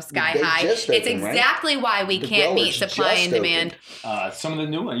are so sky They high. just It's opened, right? exactly why we The can't meet growers supply just and demand. Some of the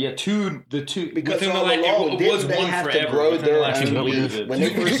new ones, two Because within all the the last, law it did, was they one have to forever. grow within the their last own few weed. years. When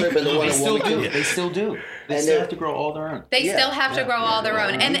they first opened the one They in still do. Wilmington. They still do. They And still they're- have to grow all their own. They Yeah. still have to grow all their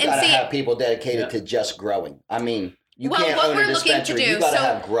own. And you gotta see, have people dedicated to just growing. I mean, you Well, can't what own we're a looking to dispensary. do, You gotta so-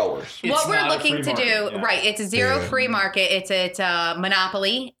 have growers. what It's we're not a looking free to market, do, yeah. right? It's a zero Yeah. free market. It's a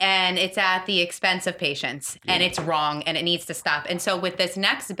monopoly, and it's at the expense of patients, and it's wrong, and it needs to stop. And so, with this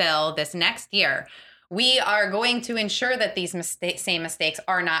next bill, this next year, we are going to ensure that these same mistakes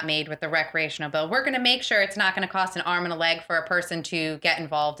are not made with the recreational bill. We're going to make sure it's not going to cost an arm and a leg for a person to get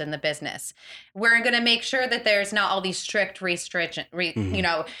involved in the business. We're going to make sure that there's not all these strict restrictions. We're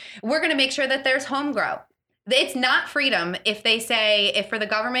going to make sure that there's home grow. It's not freedom if for the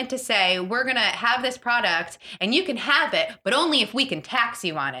government to say, we're going to have this product and you can have it, but only if we can tax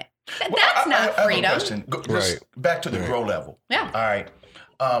you on it. That's I not have a freedom. question. Right. Back to the grow level. Yeah. All right.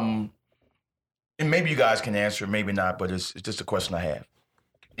 And maybe you guys can answer, maybe not, but it's just a question I have.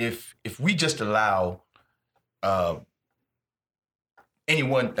 If we just allow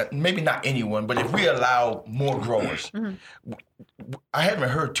anyone, maybe not anyone, but if we allow more growers, I haven't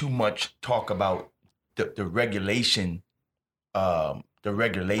heard too much talk about the regulation, the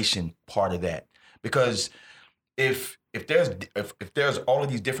regulation part of that, because if there's all of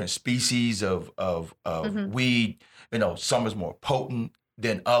these different species of weed, some is more potent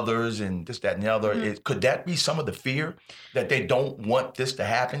than others, and this, that, and the other. Could that be some of the fear that they don't want this to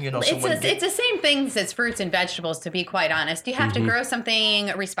happen? It's the same things as fruits and vegetables, to be quite honest. You have to grow something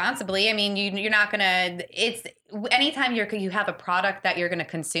responsibly. I mean, you're not going to, anytime you have a product that you're going to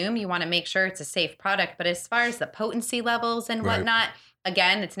consume, you want to make sure it's a safe product. But as far as the potency levels and Right. whatnot,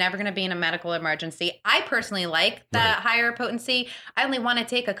 again, it's never going to be in a medical emergency. I personally like the higher potency. I only want to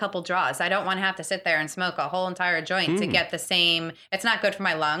take a couple draws. I don't want to have to sit there and smoke a whole entire joint to get the same. It's not good for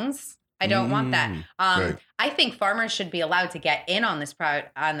my lungs. I don't want that. Right. I think farmers should be allowed to get in on this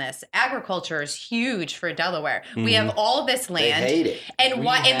Agriculture is huge for Delaware. We have all this They land. hate it. And We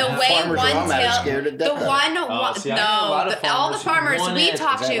in the have- way Farmers one around that are till scared to the death of it. one See, I know a lot of all the farmers who farmers want we it.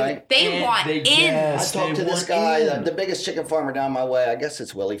 talk Is that to, right? they And want they in. just- I talked to they this want guy, in. the biggest chicken farmer down my way. I guess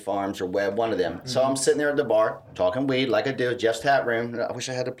it's Willie Farms or Webb, one of them. So I'm sitting there at the bar talking weed like I do, Jeff's Hat Room. I wish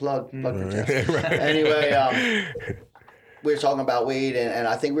I had a plug for Jeff. Anyway, we were talking about weed, and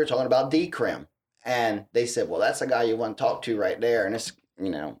I think we were talking about decrim. And they said, well, that's the guy you want to talk to right there. And this,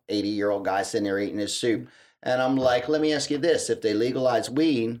 80-year-old guy sitting there eating his soup. And I'm like, let me ask you this. If they legalize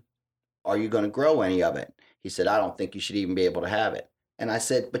weed, are you going to grow any of it? He said, I don't think you should even be able to have it. And I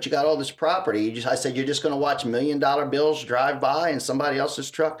said, but you got all this property. I said, you're just going to watch $1 million bills drive by in somebody else's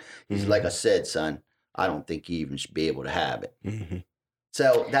truck? He's like, I said, son, I don't think you even should be able to have it. Mm-hmm.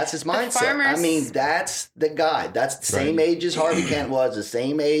 So that's his mindset. Farmers, I mean, that's the guy. That's the same age as Harvey Kent was, the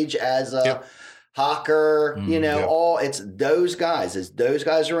same age as Hawker, it's those guys. It's those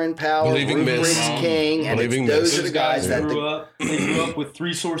guys are in power. Believing Rufus King, and those are the guys that grew up with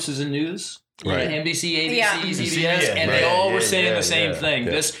 3 sources of news. Right. NBC, ABC, CBS, and they all were saying the same thing.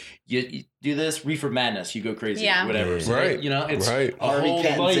 Yeah. This, you do this, reefer madness, you go crazy, whatever. So right. It's right. Harvey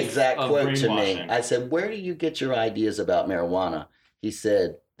Kent's exact quote to me. I said, where do you get your ideas about marijuana? He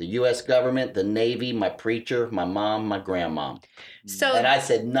said, the U.S. government, the Navy, my preacher, my mom, my grandma. And I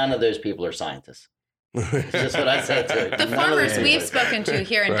said, none of those people are scientists. That's just what I said to the farmers we've spoken to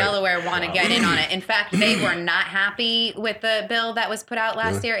here in Delaware want to get in on it. In fact, they were not happy with the bill that was put out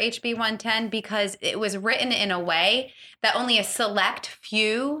last year, HB 110, because it was written in a way that only a select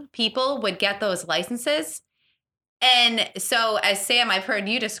few people would get those licenses. And so, as Sam, I've heard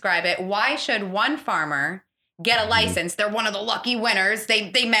you describe it, why should one farmer get a license? They're one of the lucky winners.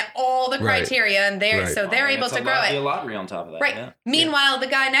 They met all the criteria, and they're able to grow it. A lottery on top of that. Right. Yeah. Meanwhile, the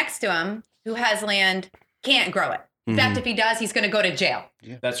guy next to him who has land can't grow it. In fact, if he does, he's going to go to jail.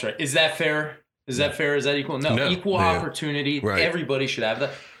 Yeah. That's right. Is that fair? Is that fair? Is that equal? No. Equal opportunity. Right. Everybody should have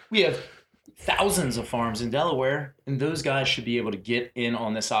that. We have thousands of farms in Delaware, and those guys should be able to get in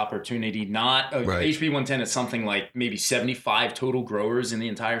on this opportunity. Not HB 110 is something like maybe 75 total growers in the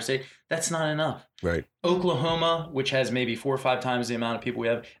entire state. That's not enough. Right. Oklahoma, which has maybe 4 or 5 times the amount of people we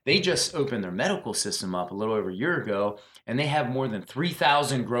have, they just opened their medical system up a little over a year ago, and they have more than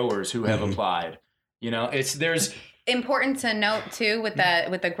 3,000 growers who have applied. There's important to note too with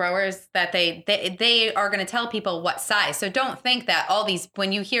the growers that they are going to tell people what size. So don't think that all these,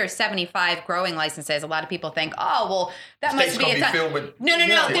 when you hear 75 growing licenses, a lot of people think, oh well, that must be a ton.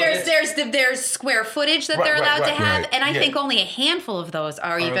 No. There's square footage that they're allowed to have, and I think only a handful of those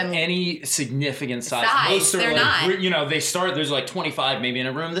are even any significant size. Most they're not. They start. There's like 25 maybe in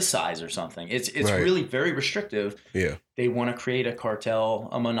a room this size or something. It's really very restrictive. Yeah. They want to create a cartel,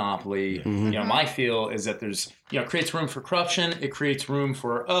 a monopoly. Mm-hmm. My feel is that there's, it creates room for corruption. It creates room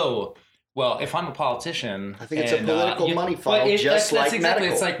for, well, if I'm a politician, I think it's a political money funnel, that's exactly.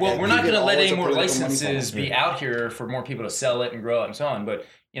 medical. It's like, well, we're not going to let any more licenses be out here for more people to sell it and grow it and so on. But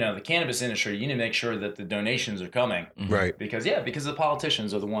the cannabis industry, you need to make sure that the donations are coming, right? Because the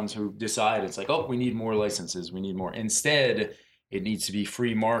politicians are the ones who decide. It's like, oh, we need more licenses, we need more. Instead, it needs to be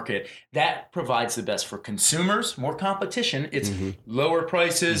free market. That provides the best for consumers, more competition. It's lower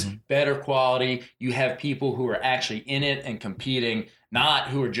prices, better quality. You have people who are actually in it and competing, not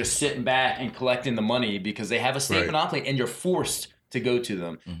who are just sitting back and collecting the money because they have a state monopoly and you're forced to go to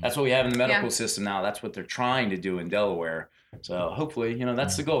them. That's what we have in the medical system now. That's what they're trying to do in Delaware. So hopefully,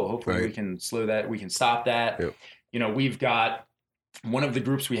 that's the goal. Hopefully we can slow that. We can stop that. Yep. We've got one of the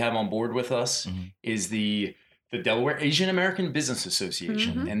groups we have on board with us is the Delaware Asian American Business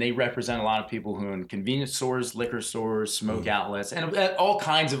Association, and they represent a lot of people who own convenience stores, liquor stores, smoke outlets, and all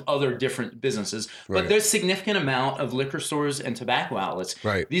kinds of other different businesses. But there's a significant amount of liquor stores and tobacco outlets.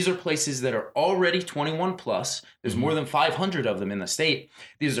 Right. These are places that are already 21 plus. There's more than 500 of them in the state.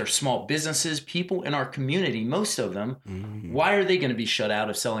 These are small businesses, people in our community, most of them. Why are they going to be shut out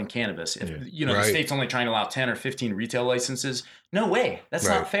of selling cannabis? If the state's only trying to allow 10 or 15 retail licenses, no way. That's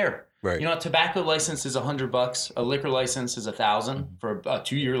not fair. Right. A tobacco license is $100. A liquor license is $1,000 for a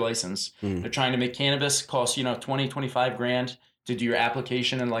 2-year license. They're trying to make cannabis cost, $20-25 to do your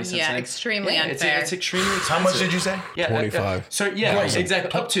application and licensing. Yeah, extremely unfair. It's extremely expensive. How much did you say? Yeah, 25.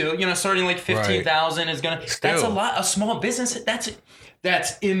 Exactly. Up to, starting like 15,000 is gonna. That's a lot. A small business.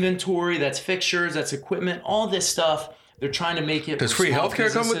 That's inventory. That's fixtures. That's equipment. All this stuff. They're trying to make it. Does free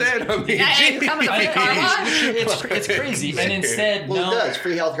healthcare come with that? I mean, it's crazy. And instead, it does.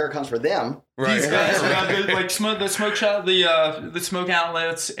 Free healthcare comes for them. These guys, like the smoke shop, the smoke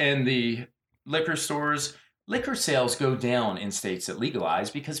outlets, and the liquor stores. Liquor sales go down in states that legalize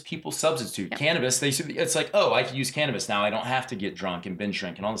because people substitute cannabis. It's like, oh, I can use cannabis now. I don't have to get drunk and binge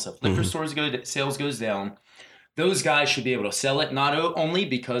drink and all this stuff. Liquor stores sales goes down. Those guys should be able to sell it not only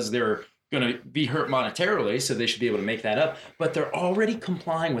because they're going to be hurt monetarily, so they should be able to make that up. But they're already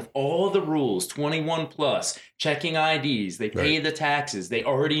complying with all the rules, 21 plus, checking IDs, they pay the taxes, they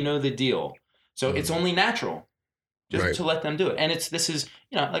already know the deal. So it's only natural just to let them do it. And this is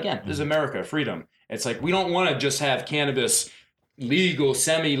America, freedom. It's like, we don't want to just have cannabis legal,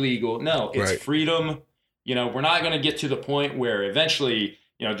 semi-legal. No, it's freedom. We're not going to get to the point where eventually,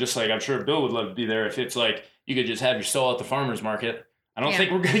 just like I'm sure Bill would love to be there, if it's like, you could just have your stall at the farmer's market. I don't Yeah.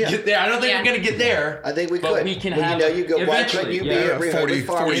 think we're going to get there. I don't think we're going to get there. I think we But could. we can well, have you know, you go. Why eventually, couldn't you yeah. be at Rehoboth 40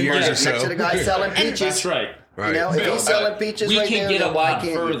 Farmers years or Market so. next to the guy selling peaches? That's right. Right. You know, if Bill, he's selling peaches we right can there, get a then why lot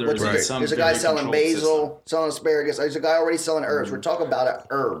can't you? further What's with this? some There's a very guy selling controlled basil, system. selling asparagus. There's a guy already selling herbs. We're talking about an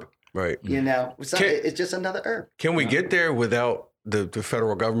herb. Right. You know, it's just another herb. Can we get there without the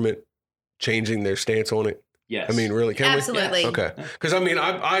federal government changing their stance on it? Yes. I mean, really, can Absolutely. we? Okay. Because I mean,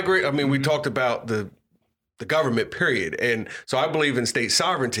 I agree. I mean, we talked about the government, period, and so I believe in state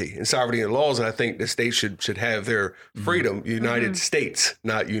sovereignty and sovereignty and laws, and I think the states should have their freedom. United States,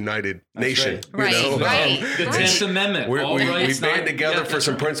 not United Nation. Right. You know? Right. The 10th Amendment. We all rights band not- together yeah, for that's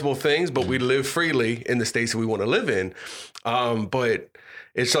some right. principal things, but we live freely in the states that we want to live in. But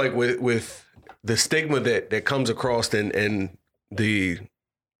it's like with the stigma that comes across and the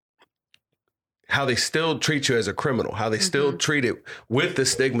how they still treat you as a criminal, how they still treat it with the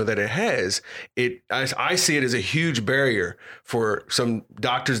stigma that it has. I see it as a huge barrier for some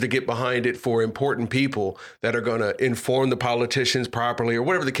doctors to get behind it, for important people that are going to inform the politicians properly or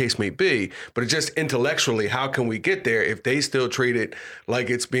whatever the case may be. But it's just intellectually, how can we get there if they still treat it like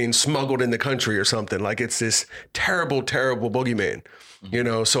it's being smuggled in the country or something, like it's this terrible, terrible boogeyman, you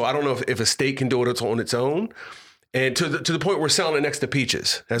know? So I don't know if a state can do it on its own. And to the point we're selling it next to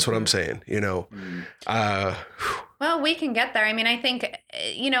peaches. That's what I'm saying, you know. Well, we can get there. I mean, I think,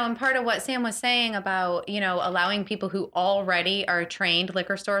 you know, and part of what Sam was saying about, you know, allowing people who already are trained,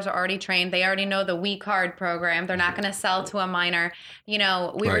 liquor stores are already trained. They already know the We Card program. They're not going to sell to a minor. You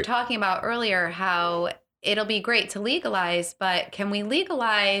know, we were Right. talking about earlier how it'll be great to legalize, but can we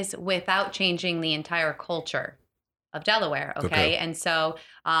legalize without changing the entire culture of Delaware? Okay. And so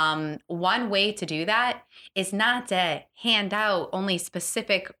one way to do that is not to hand out only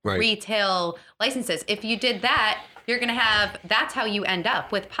specific Right. retail licenses. If you did that, you're going to have, that's how you end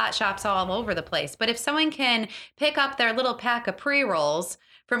up with pot shops all over the place. But if someone can pick up their little pack of pre-rolls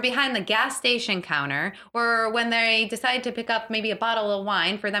from behind the gas station counter, or when they decide to pick up maybe a bottle of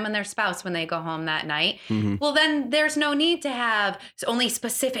wine for them and their spouse when they go home that night, well, then there's no need to have only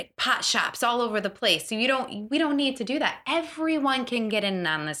specific pot shops all over the place. So we don't need to do that. Everyone can get in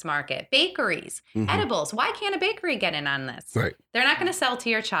on this market. Bakeries, edibles. Why can't a bakery get in on this? Right. They're not going to sell to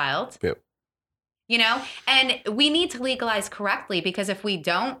your child. Yep. You know, and we need to legalize correctly, because if we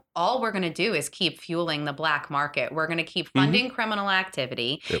don't, all we're going to do is keep fueling the black market. We're going to keep funding criminal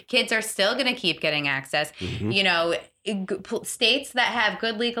activity. Yep. Kids are still going to keep getting access. You know, states that have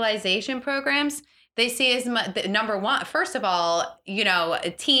good legalization programs, they see as much, number one, first of all, you know,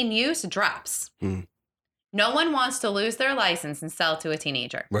 teen use drops. No one wants to lose their license and sell to a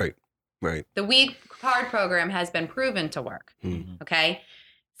teenager. Right. Right. The We Card program has been proven to work. Okay.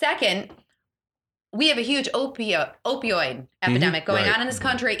 Second, we have a huge opioid epidemic going Right. on in this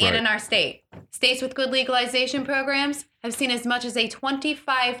country and in our state. States with good legalization programs have seen as much as a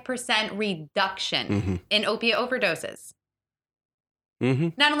 25% reduction in opiate overdoses.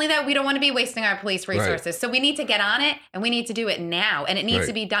 Not only that, we don't want to be wasting our police resources. So we need to get on it, and we need to do it now, and it needs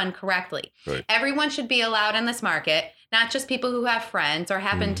to be done correctly. Right. Everyone should be allowed in this market, not just people who have friends or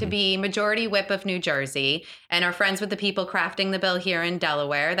happen to be majority whip of New Jersey and are friends with the people crafting the bill here in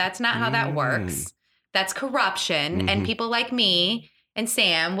Delaware. That's not how that works. That's corruption, and people like me and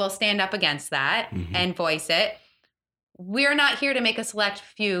Sam will stand up against that and voice it. We're not here to make a select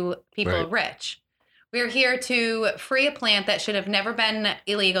few people rich. We're here to free a plant that should have never been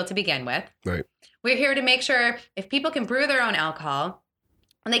illegal to begin with. Right. We're here to make sure if people can brew their own alcohol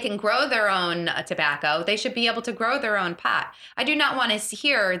and they can grow their own tobacco, they should be able to grow their own pot. I do not want to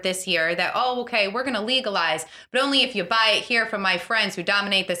hear this year that, oh, okay, we're going to legalize, but only if you buy it here from my friends who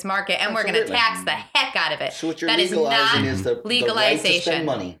dominate this market, and we're going to Absolutely. tax the heck out of it. So what you're That is legalizing not is the right to legalization. spend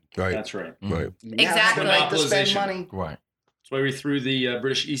money. Right. That's right. Right. You have Exactly. the right to spend Monopolization. money. Right. That's why we threw the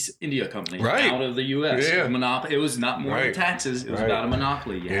British East India Company Right. out of the U.S. Yeah. It was not more Right. than taxes. It was Right. about a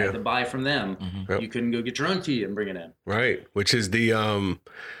monopoly. You Yeah. had to buy from them. Yep. You couldn't go get your own tea and bring it in. Right. Which is the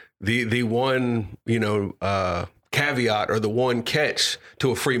one, you know, caveat or the one catch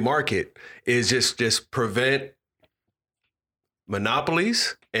to a free market is just prevent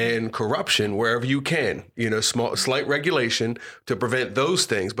monopolies and corruption wherever you can, you know, slight regulation to prevent those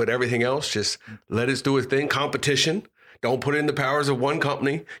things, but everything else, just let it do its thing. Competition. Don't put it in the powers of one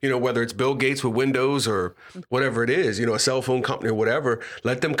company, you know, whether it's Bill Gates with Windows or whatever it is, you know, a cell phone company or whatever,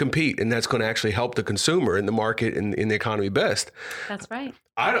 let them compete. And that's going to actually help the consumer in the market and in the economy best. That's right.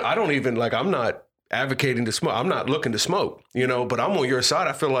 I don't even, like, I'm not advocating to smoke. I'm not looking to smoke, you know, but I'm on your side.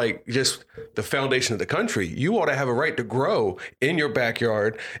 I feel like just the foundation of the country, you ought to have a right to grow in your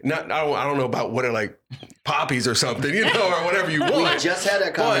backyard. I don't know about what are like poppies or something, you know, or whatever you want. We just had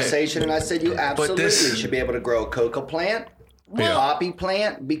that conversation, and I said you absolutely should be able to grow a coca plant, poppy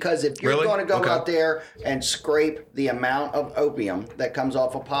plant, because if you're going to go out there and scrape the amount of opium that comes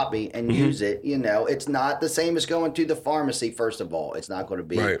off a poppy and use it, you know, it's not the same as going to the pharmacy. First of all, it's not going to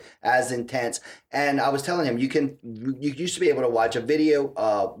be as intense. And I was telling him, you used to be able to watch a video,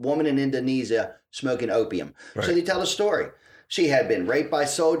 woman in Indonesia smoking opium. So they tell a story. She had been raped by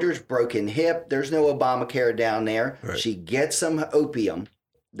soldiers, broken hip. There's no Obamacare down there. She gets some opium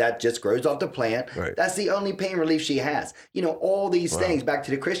that just grows off the plant. That's the only pain relief she has. You know, all these things, back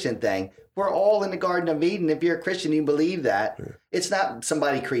to the Christian thing, we're all in the Garden of Eden. If you're a Christian, you believe that. It's not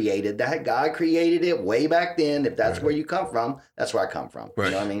somebody created that. God created it way back then. If that's where you come from, that's where I come from. You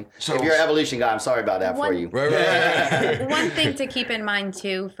know what I mean? So if you're an evolution guy, I'm sorry about that for you. One thing to keep in mind,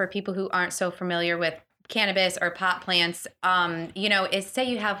 too, for people who aren't so familiar with cannabis or pot plants, you know, is say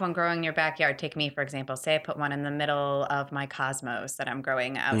you have one growing in your backyard. Take me, for example. Say I put one in the middle of my cosmos that I'm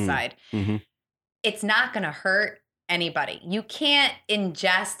growing outside. It's not going to hurt anybody. You can't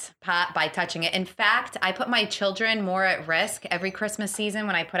ingest pot by touching it. In fact, I put my children more at risk every Christmas season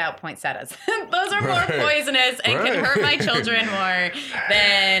when I put out poinsettias. Those are more poisonous and can hurt my children more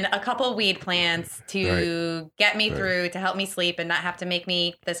than a couple weed plants to get me through, to help me sleep and not have to make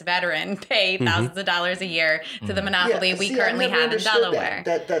me, this veteran, pay thousands of dollars a year to the monopoly we currently have in Delaware.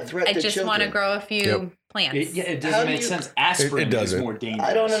 That threat I to just children. want to grow a few plants. It doesn't make sense. Aspirin is more dangerous.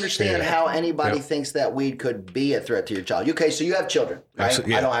 I don't understand how anybody thinks that weed could be a threat to your child. Okay, so you have children, right?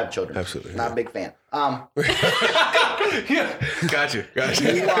 I don't have children. Absolutely. Not a big fan. Gotcha.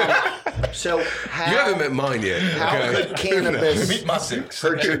 So how, you haven't met mine yet. How could cannabis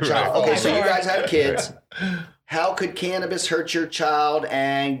hurt your child? Okay, so you guys have kids. How could cannabis hurt your child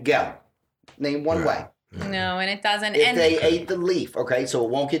and go? Name one way. No, and it doesn't. If they ate the leaf, okay, so it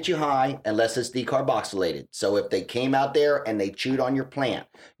won't get you high unless it's decarboxylated. So if they came out there and they chewed on your plant,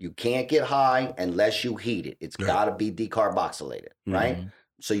 you can't get high unless you heat it. It's got to be decarboxylated, right?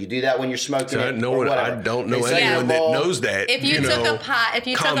 So you do that when you're smoking it. I don't know anyone that knows that. If you took a pot, if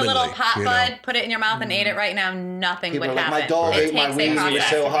you took a little pot bud, put it in your mouth and ate it right now, nothing would happen. My dog ate my weed, he was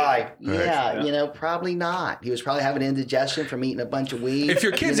so high. Yeah, you know, probably not. He was probably having indigestion from eating a bunch of weed. If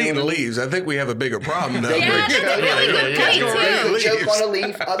your kid's eating leaves, I think we have a bigger problem now. That's a really good point, too. They could choke on a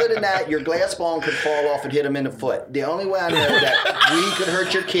leaf. Other than that, your glass bone could fall off and hit him in the foot. The only way I know that weed could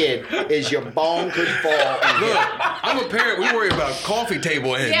hurt your kid is your bone could fall. Look, I'm a parent. We worry about coffee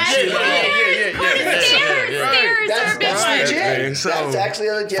table ends. Stairs That's legit. So, that's actually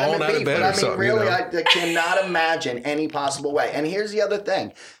a legitimate beef. But I mean, really, you know? I cannot imagine any possible way. And here's the other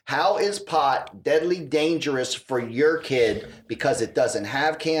thing. How is pot deadly dangerous for your kid because it doesn't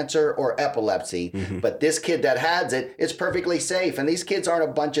have cancer or epilepsy, but this kid that has it, it's perfectly safe. And these kids aren't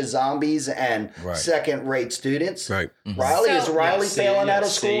a bunch of zombies and second-rate students. Is Riley failing out of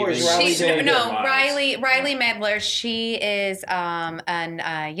school, or is Riley doing good? Riley Medler, she is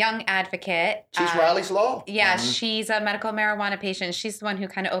a young advocate. She's Riley's Law. Yeah, she's a medical marijuana patient. She's the one who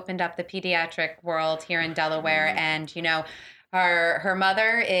kind of opened up the pediatric world here in Delaware. And, you know, her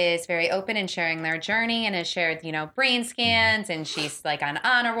mother is very open in sharing their journey and has shared, you know, brain scans, and she's like on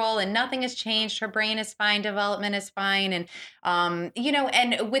honor roll and nothing has changed. Her brain is fine. Development is fine. And, you know,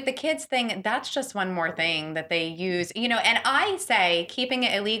 and with the kids thing, that's just one more thing that they use, you know, and I say keeping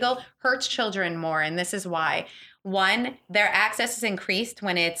it illegal hurts children more. And this is why. One, their access is increased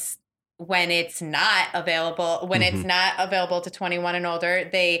when it's not available, it's not available to 21 and older.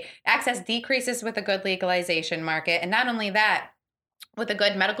 They access decreases with a good legalization market. And not only that, with a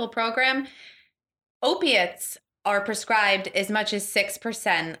good medical program, opiates are prescribed as much as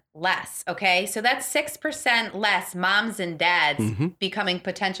 6% less. Okay. So that's 6% less moms and dads becoming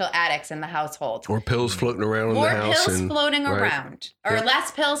potential addicts in the household. Or pills floating around in the house. More pills floating around. Or less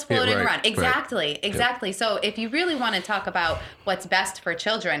pills floating around. Exactly. So if you really want to talk about what's best for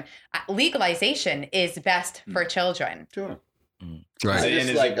children, legalization is best for children. Sure. Right. And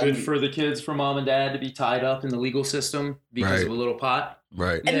is it good for the kids, for mom and dad to be tied up in the legal system because of a little pot?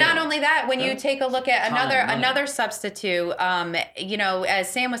 Right. And not only that, when you take a look at another substitute, you know, as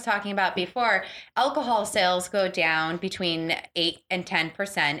Sam was talking about before, alcohol sales go down between 8 and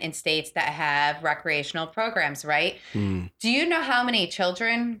 10% in states that have recreational programs, right? Do you know how many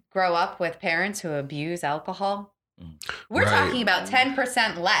children grow up with parents who abuse alcohol? We're talking about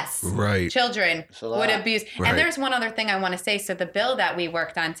 10% less children would abuse. And there's one other thing I want to say. So the bill that we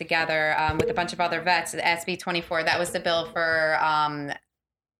worked on together with a bunch of other vets, the SB 24, that was the bill for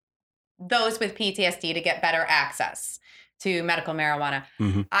those with PTSD to get better access to medical marijuana.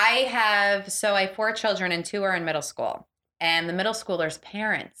 I have 4 children and 2 are in middle school. And the middle schoolers'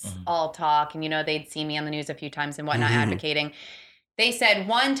 parents all talk, and, they'd see me on the news a few times and whatnot advocating. They said,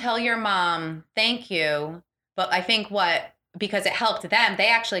 1, tell your mom, thank you. But I think because it helped them, they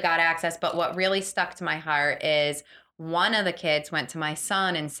actually got access. But what really stuck to my heart is one of the kids went to my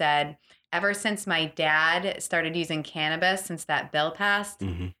son and said, ever since my dad started using cannabis, since that bill passed,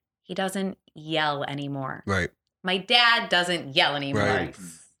 he doesn't yell anymore. Right. My dad doesn't yell anymore. Right.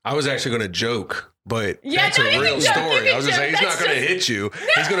 I was actually going to joke, but Yeah, that's no, a you real can joke, story. you I was can going to say, he's joke. not going to hit you.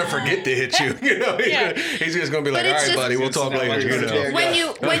 He's going to forget to hit you. He's just going to be like, But all it's right, just- buddy, we'll talk later. When you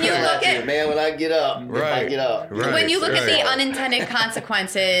look at man, when I get up, if I get up. when you look at the unintended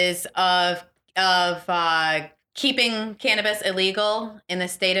consequences of keeping cannabis illegal in the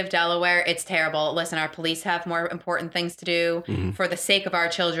state of Delaware, it's terrible. Listen, our police have more important things to do. For the sake of our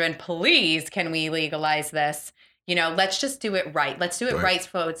children, please, can we legalize this? Let's just do it right. Let's do it right.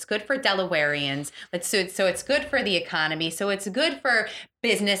 So it's good for Delawareans. Let's do it so it's good for the economy. So it's good for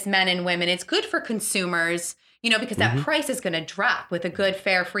businessmen and women. It's good for consumers. Because that price is going to drop with a good,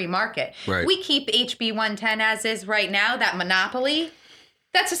 fair, free market. Right. We keep HB 110 as is right now, that monopoly.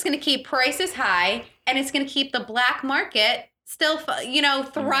 That's just going to keep prices high, and it's going to keep the black market still,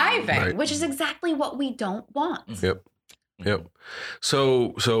 thriving, which is exactly what we don't want. Yep.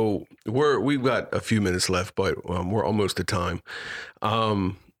 So we've got a few minutes left, but we're almost to time.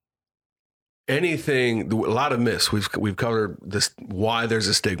 A lot of myths. We've covered this, why there's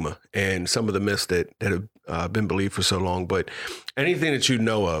a stigma, and some of the myths that have been believed for so long. But anything that you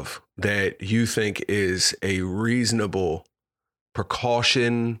know of that you think is a reasonable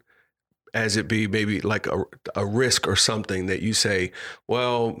precaution, as it be maybe like a risk or something that you say,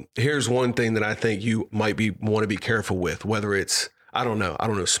 well, here's one thing that I think you might want to be careful with, whether it's, I don't know,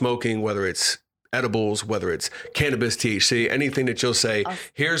 smoking, whether it's edibles, whether it's cannabis, THC, anything that you'll say,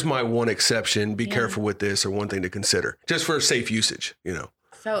 here's my one exception, be careful with this, or one thing to consider, just for safe usage,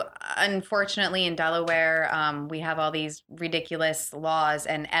 So unfortunately in Delaware, we have all these ridiculous laws,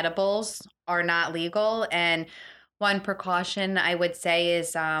 and edibles are not legal. And one precaution I would say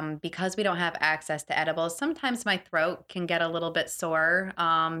is because we don't have access to edibles, sometimes my throat can get a little bit sore.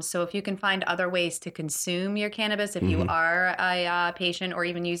 So if you can find other ways to consume your cannabis, if you are a patient or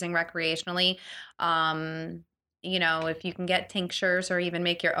even using recreationally, if you can get tinctures or even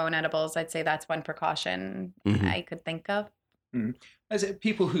make your own edibles, I'd say that's one precaution I could think of. As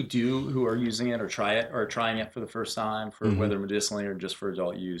people who are using it or trying it for the first time, for whether medicinally or just for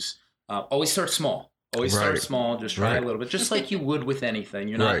adult use, always start small. Always start small, just try a little bit, just like you would with anything.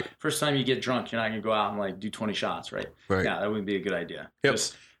 You're not, first time you get drunk, you're not going to go out and do 20 shots, right? Yeah, that would be a good idea. Yep.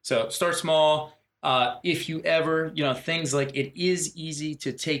 So start small. If you ever, things like, it is easy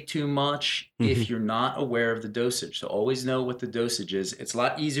to take too much if you're not aware of the dosage. So always know what the dosage is. It's a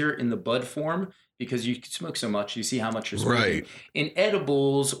lot easier in the bud form because you smoke so much, you see how much you're smoking. Right. In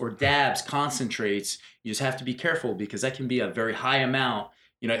edibles or dabs, concentrates, you just have to be careful because that can be a very high amount.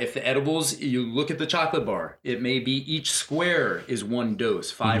 If the edibles, you look at the chocolate bar, it may be each square is one dose,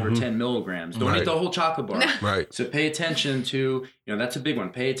 5 or 10 milligrams. Don't eat the whole chocolate bar. Right. So pay attention to, that's a big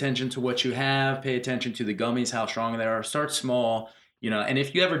one. Pay attention to what you have. Pay attention to the gummies, how strong they are. Start small, and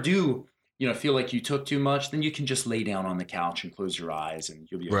if you ever do, feel like you took too much, then you can just lay down on the couch and close your eyes and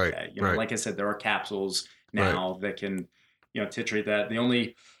you'll be okay. Like I said, there are capsules now that can, titrate that. The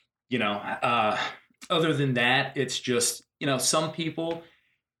only, other than that, it's just, some people,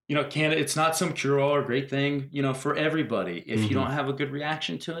 it's not some cure-all or great thing, for everybody. If you don't have a good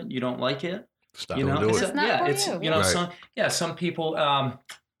reaction to it, you don't like it, Stop do it. It's not for you. Some people,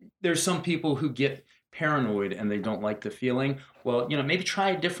 there's some people who get paranoid and they don't like the feeling. Well, maybe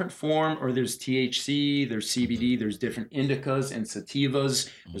try a different form, or there's THC, there's CBD, there's different indicas and sativas.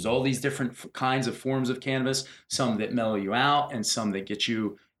 There's all these different kinds of forms of cannabis, some that mellow you out and some that get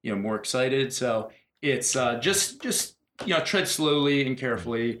you, more excited. So it's just tread slowly and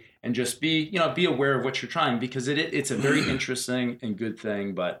carefully, and just be aware of what you're trying, because it's a very interesting and good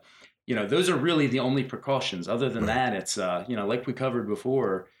thing. But, those are really the only precautions. Other than that, it's, like we covered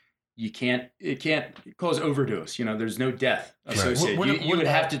before, it can't cause overdose. There's no death associated. What you would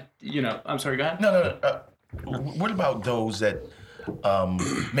have to, I'm sorry, go ahead. No. What about those that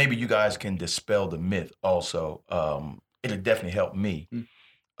maybe you guys can dispel the myth also? It'll definitely help me.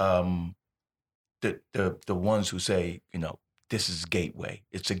 The ones who say, this is gateway.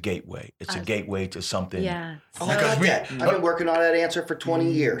 It's a gateway. It's a gateway to something. Yeah. Oh, I got that. I've been working on that answer for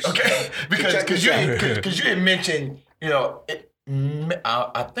 20 years. Okay, because you had mentioned,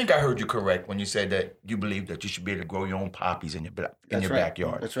 I think I heard you correct when you said that you believe that you should be able to grow your own poppies in your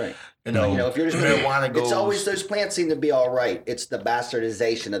backyard. That's right. You know, if you're just marijuana goes. It's always those plants seem to be all right. It's the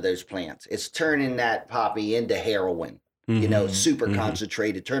bastardization of those plants. It's turning that poppy into heroin. Super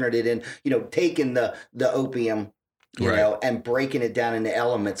concentrated, turning it in. Taking the opium, and breaking it down into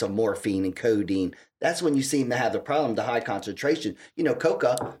elements of morphine and codeine. That's when you seem to have the problem, the high concentration.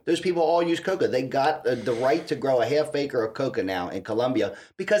 Coca, those people all use coca. They got the right to grow a half acre of coca now in Colombia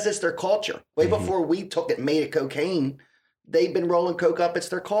because it's their culture. Way before we took it and made it cocaine, they've been rolling coca up. It's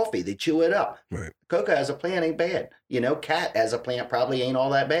their coffee. They chew it up. Right. Coca as a plant ain't bad. Cat as a plant probably ain't all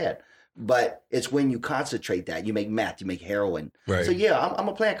that bad. But it's when you concentrate that, you make meth, you make heroin. Right. So yeah, I'm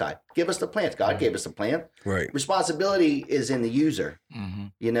a plant guy. Give us the plants. God gave us the plant. Right. Responsibility is in the user.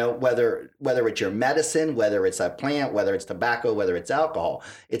 Whether it's your medicine, whether it's a plant, whether it's tobacco, whether it's alcohol,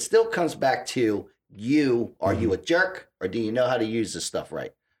 it still comes back to you. Are you a jerk, or do you know how to use this stuff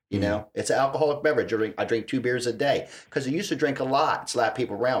right? It's an alcoholic beverage. I drink 2 beers a day because I used to drink a lot, slap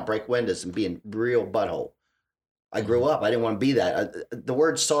people around, break windows, and be a real butthole. I grew up. I didn't want to be that. The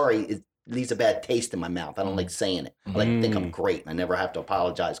word sorry leaves a bad taste in my mouth. I don't like saying it. I like to think I'm great. I never have to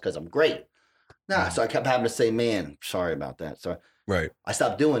apologize because I'm great. So I kept having to say, man, sorry about that. So I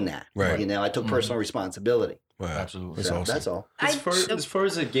stopped doing that. Right. I took personal responsibility. Wow. Absolutely. That's awesome. That's all. As far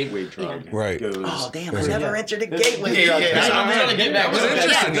as a gateway drug goes. Oh, damn. I never entered a gateway drug. I'm trying to get back. That was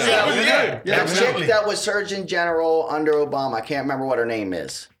interesting. The chick that was Surgeon General under Obama, I can't remember what her name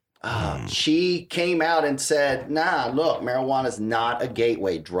is. She came out and said, nah, look, marijuana is not a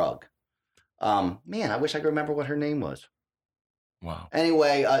gateway drug. Man, I wish I could remember what her name was. Wow.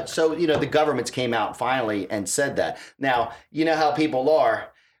 Anyway, so, the governments came out finally and said that. Now, you know how people are.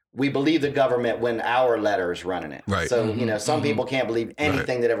 We believe the government when our letter is running it. Right. So, some people can't believe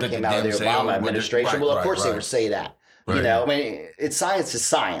anything that ever came out of the Obama administration. Well, of course they would say that. Right. It's science is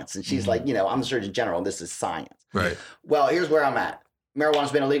science. And she's like, I'm the Surgeon General, and this is science. Right. Well, here's where I'm at.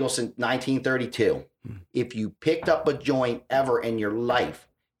 Marijuana's been illegal since 1932. If you picked up a joint ever in your life,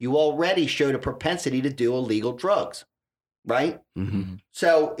 you already showed a propensity to do illegal drugs, right?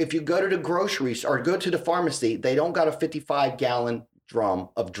 So if you go to the groceries or go to the pharmacy, they don't got a 55-gallon drum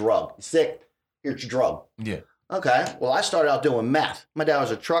of drug. Sick, here's your drug. Yeah. Okay, well, I started out doing meth. My dad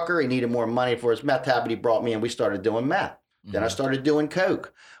was a trucker. He needed more money for his meth habit. He brought me and we started doing meth. Then I started doing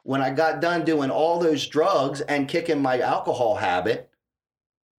coke. When I got done doing all those drugs and kicking my alcohol habit,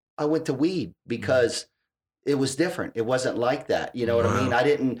 I went to weed because it was different. It wasn't like that. You know what I mean? I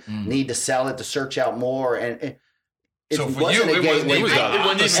didn't need to sell it to search out more. And it So for wasn't you, a it gateway. wasn't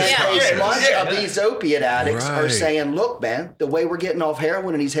As much of these opiate addicts are saying, look, man, the way we're getting off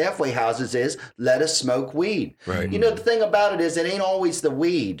heroin in these halfway houses is let us smoke weed. Right. The thing about it is it ain't always the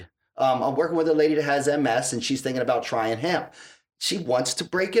weed. I'm working with a lady that has MS and she's thinking about trying hemp. She wants to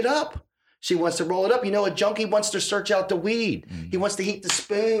break it up. She wants to roll it up. A junkie wants to search out the weed. He wants to heat the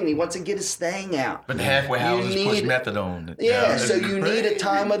spoon. He wants to get his thing out. But the halfway houses push methadone. Yeah, so you need a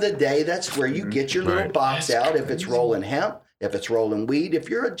time of the day. That's where you get your little box out. If it's rolling hemp, if it's rolling weed. If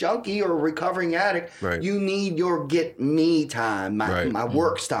you're a junkie or a recovering addict, you need your get me time, my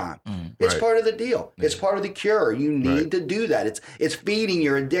works time. It's part of the deal. It's part of the cure. You need to do that. It's feeding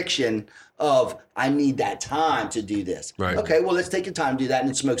your addiction of, I need that time to do this. Right. Okay, well, let's take your time to do that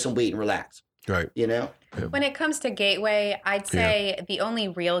and smoke some weed and relax. Right. When it comes to gateway, I'd say the only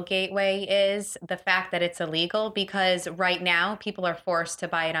real gateway is the fact that it's illegal, because right now people are forced to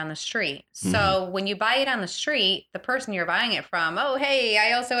buy it on the street. So when you buy it on the street, the person you're buying it from, oh, hey,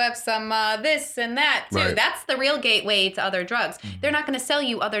 I also have some this and that too. Right. That's the real gateway to other drugs. They're not going to sell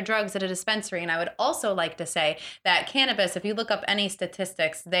you other drugs at a dispensary. And I would also like to say that cannabis, if you look up any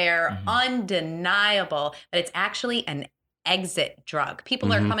statistics, they're undeniable that it's actually an exit drug.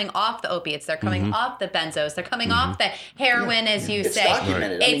 People are coming off the opiates. They're coming off the benzos. They're coming off the heroin, as you It's say.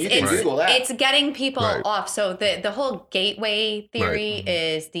 documented. You can Google that. It's getting people off. So the whole gateway theory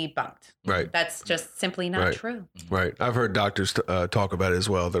is debunked. Right. That's just simply not true. Right. I've heard doctors talk about it as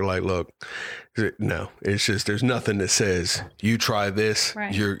well. They're like, look, no, it's just, there's nothing that says you try this,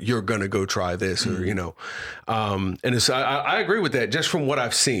 you're going to go try this, or, and it's, I agree with that just from what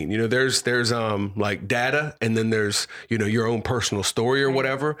I've seen. There's like data, and then there's, your own personal story or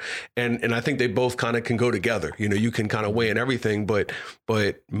whatever. And I think they both kind of can go together. You can kind of weigh in everything, but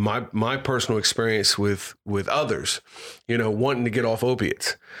my personal experience with others, wanting to get off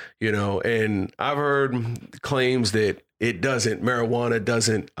opiates, and I've heard claims that marijuana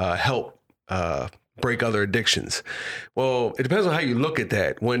doesn't help break other addictions. Well, it depends on how you look at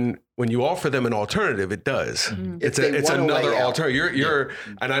that. When you offer them an alternative, it does. Mm-hmm. It's If they it's want a another way out. alternative.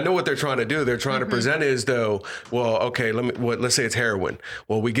 And I know what they're trying to do. They're trying to present it as though, well, okay, let's say it's heroin.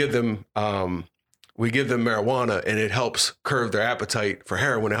 Well, we give them marijuana and it helps curb their appetite for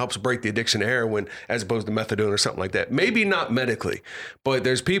heroin. It helps break the addiction to heroin as opposed to methadone or something like that. Maybe not medically, but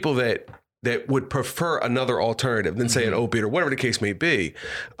there's people that would prefer another alternative than say an opiate or whatever the case may be.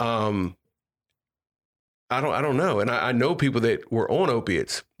 I don't know. And I know people that were on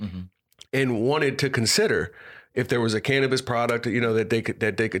opiates and wanted to consider if there was a cannabis product,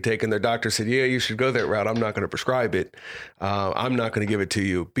 that they could take, and their doctor said, yeah, you should go that route. I'm not going to prescribe it. I'm not going to give it to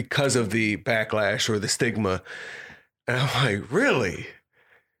you because of the backlash or the stigma. And I'm like, really?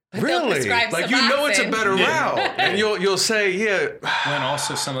 Really? Like, it's a better route. And you'll say, yeah. And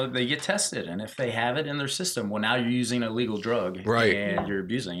also some of they get tested, and if they have it in their system, well, now you're using a legal drug, right, and you're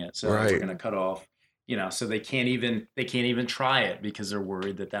abusing it. So we're going to cut off. So they can't even try it because they're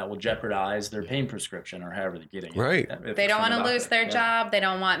worried that will jeopardize their pain prescription or however they're getting it. Right. They don't want to lose their job. They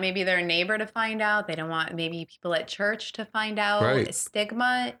don't want maybe their neighbor to find out. They don't want maybe people at church to find out. Right.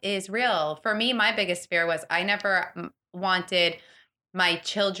 Stigma is real. For me, my biggest fear was I never wanted my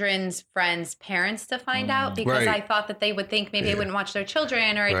children's friends' parents to find out because I thought that they would think maybe they wouldn't watch their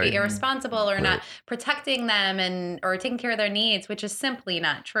children or I'd be irresponsible or not protecting them or taking care of their needs, which is simply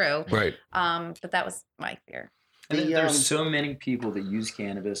not true. Right. But that was my fear. And there's so many people that use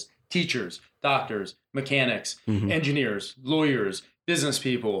cannabis: teachers, doctors, mechanics, engineers, lawyers, business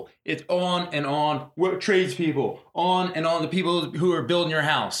people. It's on and on. Tradespeople, on and on. The people who are building your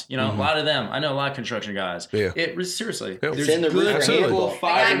house. A lot of them. I know a lot of construction guys. Yeah. Seriously. Yep. There's It's in the good roofer's handbook.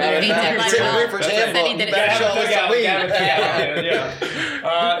 firemen. It's in the roofer's handbook. You better show us some weed.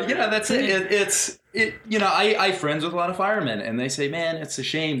 That's it. I have friends with a lot of firemen, and they say, man, it's a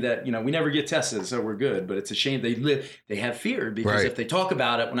shame that, we never get tested, so we're good. But it's a shame they have fear because if they talk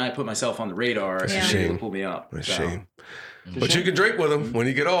about it, when I put myself on the radar, It's a they shame. will pull me up. It's a shame. But you can drink with them when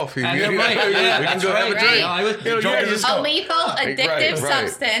you get off. We can That's go have a drink. A lethal, addictive Right.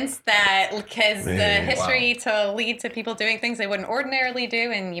 substance that has the history to lead to people doing things they wouldn't ordinarily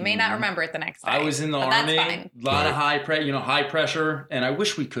do, and you may not remember it the next day. I was in the Army, a lot of high pressure, and I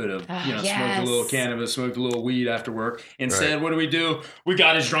wish we could have, smoked a little cannabis, smoked a little weed after work. Instead, what do? We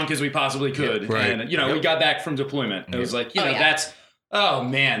got as drunk as we possibly could, and we got back from deployment. It was like, that's. Oh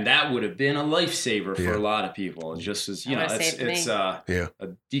man, that would have been a lifesaver for a lot of people. It's just as it's a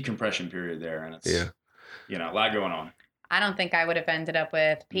decompression period there, and it's a lot going on. I don't think I would have ended up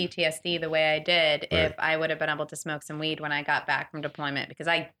with PTSD the way I did if I would have been able to smoke some weed when I got back from deployment, because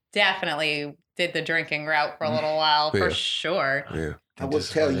I definitely did the drinking route for a little while for sure. Yeah. I will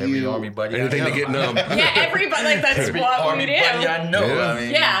tell you, Army buddy, anything to get numb. Yeah, everybody, that's what we do. Buddy, I know.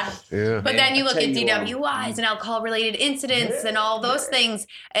 Yeah. Yeah. But then you look I'll at tell you, DWIs and alcohol-related incidents and all those things,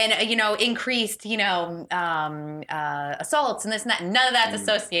 and increased, assaults and this and that. None of that's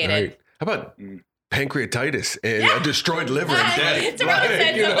associated. Right. How about pancreatitis and a destroyed liver and death? It's a real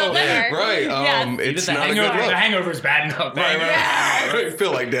sense of the liver. Right. Yes. It's the not a good hangover. look. The hangover's bad enough. Right.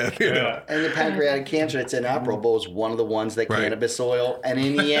 Feel like death. and the pancreatic cancer that's inoperable is one of the ones that cannabis oil, and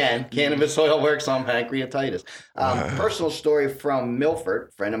in the end, cannabis oil works on pancreatitis. Personal story from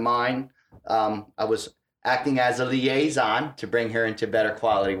Milford, friend of mine. I was acting as a liaison to bring her into better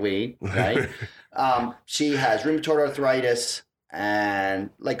quality weed, right? She has rheumatoid arthritis and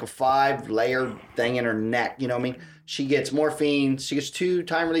like a 5-layer thing in her neck. You know what I mean? She gets morphine. She gets 2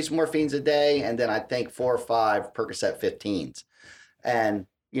 time-release morphines a day, and then I think 4 or 5 Percocet 15s. And,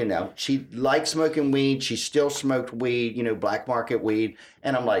 she likes smoking weed. She still smoked weed, black market weed.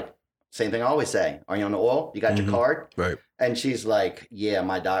 And I'm like, same thing I always say. Are you on the oil? You got your card? Right. And she's like, yeah,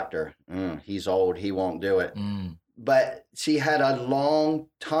 my doctor. He's old. He won't do it. But she had a long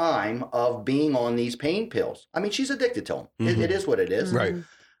time of being on these pain pills. I mean, she's addicted to them. It is what it is. Right.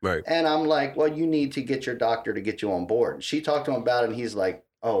 Right. And I'm like, well, you need to get your doctor to get you on board. She talked to him about it, and he's like,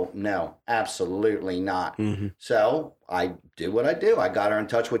 oh, no, absolutely not. So I do what I do. I got her in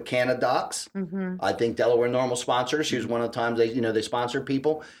touch with Canadox. I think Delaware Normal sponsors. She was one of the times they sponsor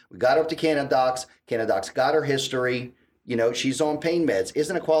people. We got her up to Canadox. Canadox got her history. She's on pain meds.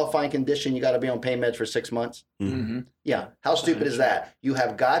 Isn't a qualifying condition you got to be on pain meds for 6 months? Yeah. How stupid is that? You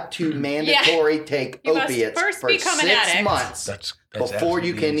have got to mandatory take opiates for 6 months That's before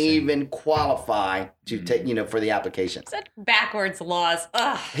you can insane. even qualify to take, for the application. Such backwards laws.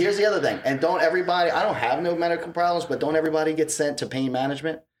 Ugh. Here's the other thing. And don't everybody, I don't have no medical problems, but don't everybody get sent to pain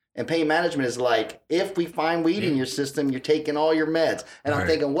management? And pain management is like, if we find weed in your system, you're taking all your meds. And I'm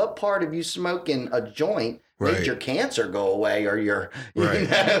thinking, what part of you smoking a joint Right. Made your cancer go away, or you're Right.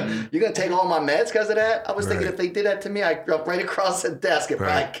 you're gonna take all my meds because of that. I was thinking Right. if they did that to me, I'd go right across the desk and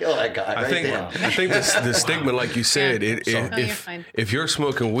Right. probably kill that guy. I right think there. I think the stigma, like you said, Yeah. it, Oh, you're if fine. if you're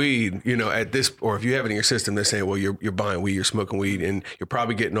smoking weed, you know, at this, or if you have it in your system, they're saying, well, you're buying weed, you're smoking weed, and you're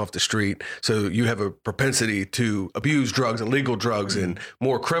probably getting off the street, so you have a propensity to abuse drugs, illegal drugs, and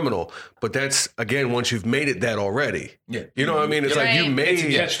more criminal. But that's again, once you've made it that already, Yeah. you know what I mean? It's like you Right. made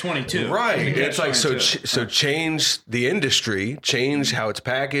It's a catch-22. right. It's like so Catch-22. change the industry, change how it's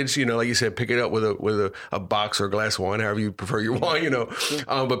packaged. You know, like you said, pick it up with a box or a glass of wine, however you prefer your wine. You know,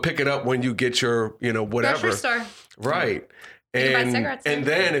 but pick it up when you get your whatever. Grocery store. Right. can buy And cigarettes and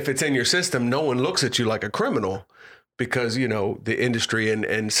there. then if it's in your system, no one looks at you like a criminal because, you know, the industry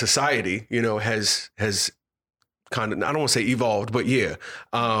and society, you know, has kind of, I don't want to say evolved, but yeah,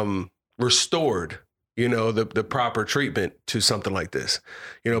 restored, you know, the proper treatment to something like this,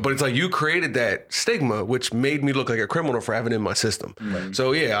 you know, but it's like you created that stigma, which made me look like a criminal for having it in my system.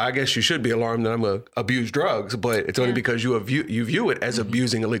 So yeah, I guess you should be alarmed that I'm going to abuse drugs, but it's only because you view it as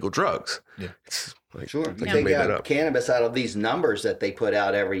abusing illegal drugs. Yeah. It's like, Sure. like You you take made that out up. cannabis out of these numbers that they put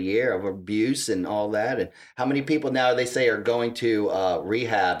out every year of abuse and all that. And how many people now they say are going to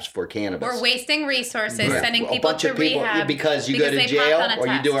rehabs for cannabis? We're wasting resources Right. sending A people bunch to of people rehab because you go to they jail popped on a or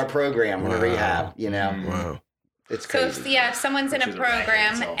you do test. our program in Wow. rehab. You know, Wow. it's So crazy. if someone's in a Which is a racket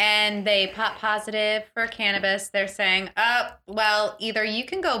program itself. and they pop positive for cannabis, they're saying, "Oh, well, either you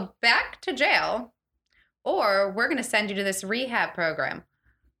can go back to jail, or we're going to send you to this rehab program."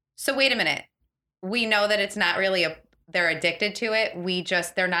 So wait a minute, we know that it's not really they're addicted to it.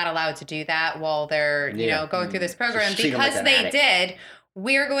 They're not allowed to do that while they're Yeah. going through this program Just treat 'em like because an they addict. did.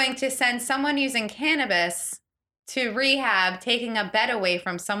 We're going to send someone using cannabis to rehab, taking a bed away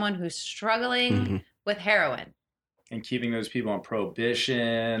from someone who's struggling Mhm. with heroin. And keeping those people on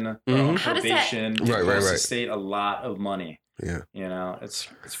prohibition, Mhm. How does that- probation, Right, right, costs the right. state a lot of money. Yeah. You know, it's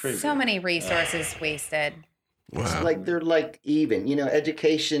crazy. So many resources wasted. Wow. It's like they're like even, you know,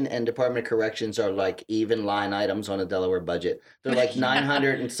 education and Department of Corrections are like even line items on a Delaware budget. They're like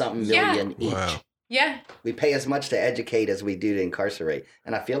 900 and something Yeah. million each. Wow. Yeah. We pay as much to educate as we do to incarcerate.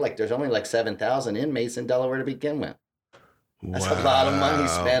 And I feel like there's only like 7,000 inmates in Delaware to begin with. That's a lot of money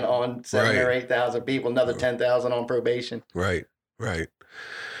Wow. spent on 7 or Right. 8,000 people, another 10,000 on probation. Right. Right.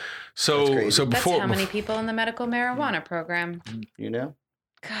 That's So crazy. so That's before how many people in the medical marijuana program. You know?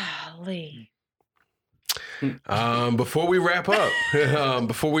 Golly. before we wrap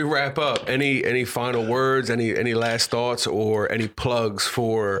up, any final words, any last thoughts, or any plugs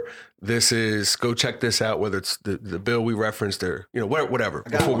for this? Is go check this out, whether it's the bill we referenced or whatever.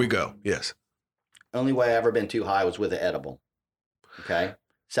 got Before one. we go, yes. Only way I ever been too high was with an edible. Okay.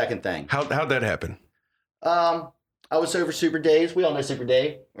 Second thing. How'd that happen? I was over Super Dave's. We all know Super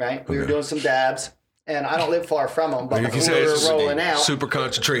Dave, right? We were Okay. doing some dabs, and I don't live far from them, but You can when say we were it's rolling out. super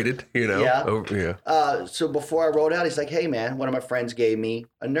concentrated. Yeah. Yeah. So before I rolled out, he's like, "Hey, man, one of my friends gave me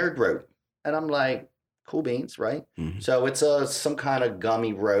a nerd rope," and I'm like, "Cool beans, right?" Mhm. So it's some kind of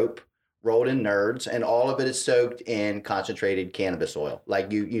gummy rope rolled in nerds, and all of it is soaked in concentrated cannabis oil. Like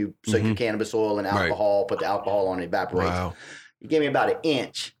you soak your cannabis oil in Right. alcohol, put the alcohol on, it evaporates. Wow. He gave me about an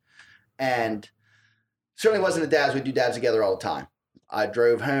inch, and certainly wasn't the dabs. We do dabs together all the time. I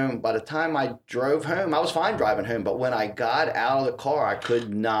drove home. By the time I drove home, I was fine driving home. But when I got out of the car, I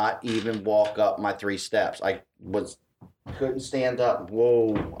could not even walk up my 3 steps. Couldn't stand up.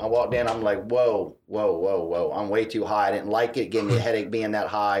 Whoa. I walked in. I'm like, whoa. I'm way too high. I didn't like it. It gave me a headache being that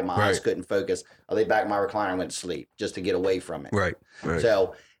high. My eyes Right. couldn't focus. I lay back in my recliner and went to sleep just to get away from it. Right. Right.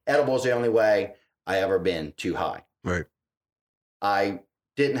 So edibles the only way I ever been too high. Right. I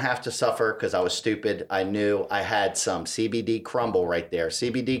didn't have to suffer because I was stupid. I knew I had some CBD crumble right there.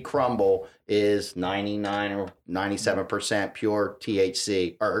 CBD crumble is 99 or 97% pure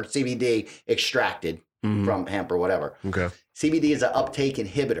THC or CBD extracted Mhm. from hemp or whatever. Okay. CBD is an uptake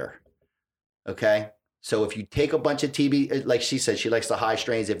inhibitor. Okay. So if you take a bunch of TB, like she said, she likes the high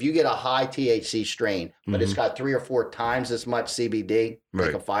strains. If you get a high THC strain, but it's got 3 or 4 times as much CBD, like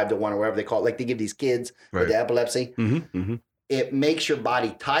Right. a 5-to-1 or whatever they call it, like they give these kids Right. with the epilepsy, Mm-hmm. Mm-hmm. it makes your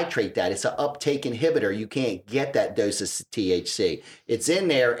body titrate that. It's an uptake inhibitor. You can't get that dose of THC. It's in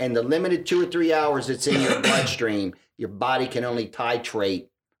there, and the limited 2 or 3 hours it's in your bloodstream, your body can only titrate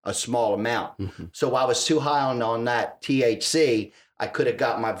a small amount. Mm-hmm. So I was too high on that THC. I could have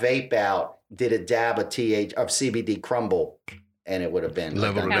got my vape out, did a dab of CBD crumble, and it would have been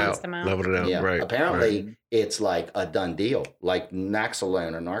Leveled it Balanced out. them out. Leveled it out. Yeah, Right. apparently Right. it's like a done deal, like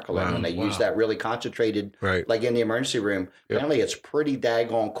Naxalone or Narcolone. Wow, When they use wow. that really concentrated, Right. like in the emergency room, Yep. apparently it's pretty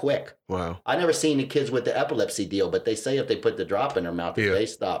daggone quick. Wow. I never seen the kids with the epilepsy deal, but they say if they put the drop in their mouth, Yeah. they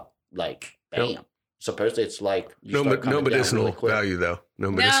stop like bam. Supposedly it's like you No, start coming down medicinal really quick. value though.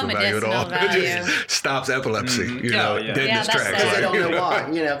 No medicinal value at all. medicinal It value. just stops epilepsy. You Yeah, know, yeah. dead in Yeah, its that's tracks. sad. Because they Like, don't you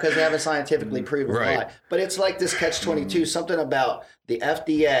know why, because they haven't scientifically proven Right. why. But it's like this catch-22, something about the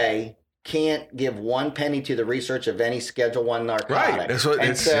FDA can't give one penny to the research of any Schedule I narcotic. Right, that's what and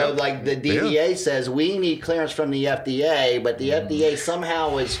it's- so, yep. like, the DEA says, we need clearance from the FDA, but the FDA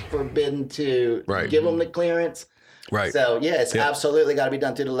somehow is forbidden to Right. give them the clearance. Right. So, yeah, it's Yeah. absolutely got to be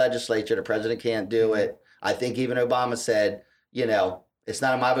done through the legislature. The president can't do it. I think even Obama said, you know, it's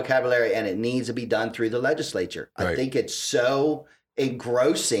not in my vocabulary and it needs to be done through the legislature. I Right. think it's so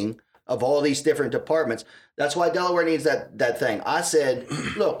engrossing of all these different departments. That's why Delaware needs that thing. I said,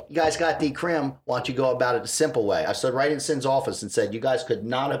 look, you guys got decrim. Why don't you go about it the simple way? I stood right in Sin's office and said, you guys could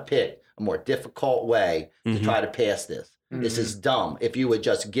not have picked a more difficult way to try to pass this. This is dumb. If you would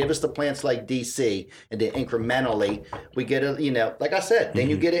just give us the plants like DC and then incrementally we get a, you know, like I said, then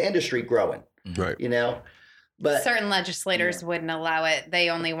you get an industry growing, Right. you know. But Certain legislators wouldn't allow it. They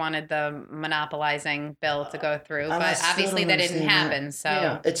only wanted the monopolizing bill to go through, and I but still obviously don't that didn't understand happen. So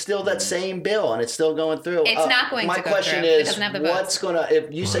yeah, it's still that same bill and it's still going through. It's not going my to go question through. It is, doesn't have the what's votes. gonna,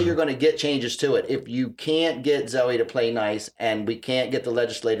 if you say you're gonna get changes to it, if you can't get Zoe to play nice and we can't get the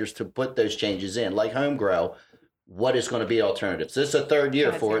legislators to put those changes in, like home grow, what is going to be alternatives? This is a third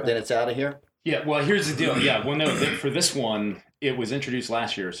year for it, then it's out of here? Yeah, well, here's the deal. Yeah, well, no, for this one, it was introduced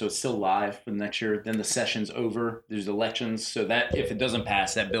last year, so it's still live for the next year. Then the session's over. There's elections, so that if it doesn't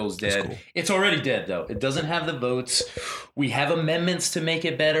pass, that bill's dead. cool. It's already dead, though. It doesn't have the votes. We have amendments to make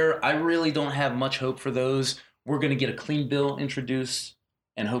it better. I really don't have much hope for those. We're going to get a clean bill introduced,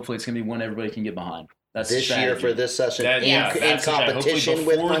 and hopefully it's going to be one everybody can get behind. That's the This year strategy. for this session That- in, yeah, in that's the strategy. competition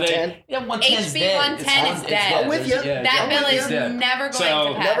Hopefully with before 110? Yeah, 110's HB dead. 110 is It's dead. I'm with you. Yeah, that bill it's is dead. never going So,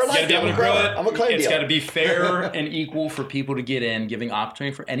 to pass. never You gotta be able to I'm grow a- it. I'm a claim It's deal. got to be fair and equal for people to get in, giving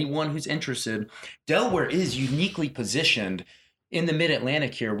opportunity for anyone who's interested. Delaware is uniquely positioned in the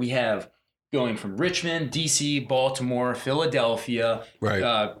Mid-Atlantic here. We have going from Richmond, D.C., Baltimore, Philadelphia,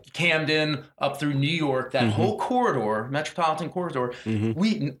 Right. Camden, up through New York, that whole corridor, metropolitan corridor.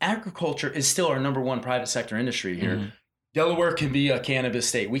 Agriculture is still our number one private sector industry here. Delaware can be a cannabis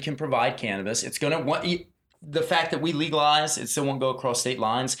state. We can provide cannabis. It's going to the fact that we legalize, it still won't go across state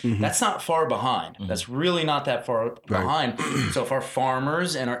lines. That's not far behind. That's really not that far behind. So if our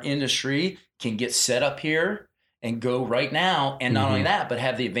farmers and our industry can get set up here and go right now, and not only that, but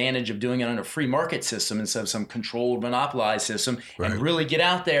have the advantage of doing it on a free market system instead of some controlled, monopolized system, and really get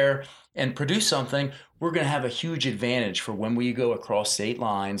out there and produce something, we're going to have a huge advantage for when we go across state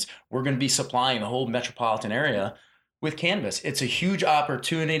lines. We're going to be supplying the whole metropolitan area with cannabis. It's a huge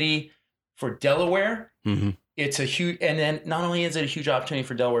opportunity for Delaware. It's a huge, and then not only is it a huge opportunity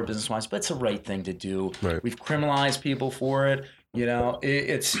for Delaware business-wise, but it's the right thing to do. Right. We've criminalized people for it. You know,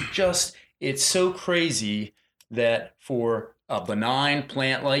 it's so crazy that for a benign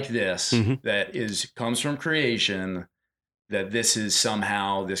plant like this that comes from creation, that this is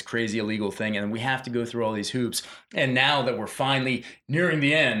somehow this crazy illegal thing, and we have to go through all these hoops. And now that we're finally nearing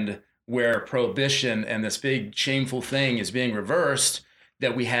the end, where prohibition and this big shameful thing is being reversed,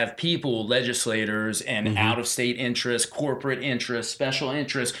 that we have people, legislators, and out-of-state interests, corporate interests, special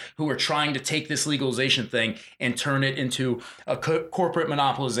interests, who are trying to take this legalization thing and turn it into a corporate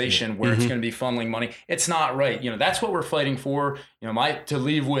monopolization where it's going to be funneling money. It's not right. You know, that's what we're fighting for. You know, to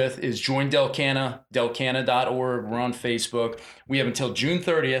leave with is join Delcana, delcana.org. We're on Facebook. We have until June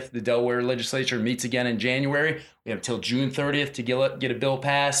 30th. The Delaware legislature meets again in January. We have until June 30th to get a bill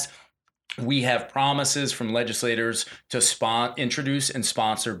passed. We have promises from legislators to introduce and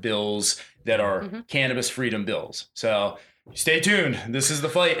sponsor bills that are cannabis freedom bills. So stay tuned. This is the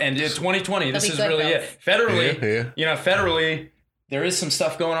fight. And in 2020, this is really it. Federally, you know, federally, there is some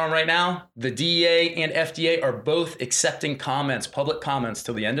stuff going on right now. The DEA and FDA are both accepting comments, public comments,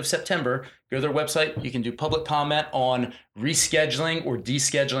 till the end of September. Go to their website. You can do public comment on rescheduling or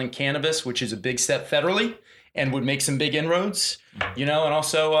descheduling cannabis, which is a big step federally and would make some big inroads. You know, and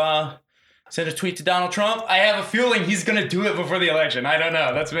also send a tweet to Donald Trump. I have a feeling he's going to do it before the election. I don't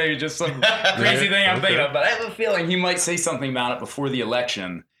know. That's maybe just some crazy thing I'm thinking of. But I have a feeling he might say something about it before the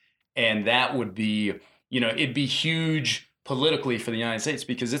election. And that would be, you know, it'd be huge politically for the United States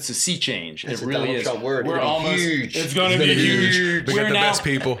because it's a sea change. It's it a really Donald is. Trump word. We're It'll be almost huge. It's going to be huge. We got the best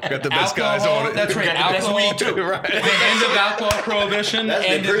people. Got the best guys on it. That's right. We got the best Alcohol, weed too. Right. The end of alcohol prohibition That's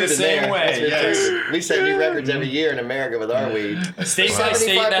been ended the proven same there. way. That's been Yes. proven. We set new records every year in America with our weed. State by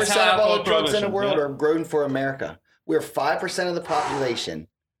state, 75% that's how of all alcohol the drugs in the prohibition. world Yep. are grown for America. We're 5% of the population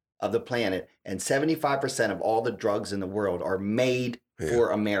of the planet, and 75% of all the drugs in the world are made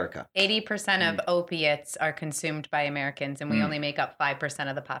for America. 80% of opiates are consumed by Americans, and we only make up 5%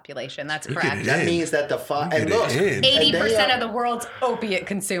 of the population. That's correct. That means that and look, 80% of the world's opiate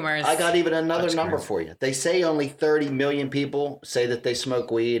consumers. I got even another number for you. They say only 30 million people say that they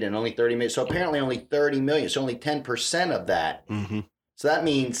smoke weed, and only 30 million. So apparently only 30 million. So only 10% of that. So that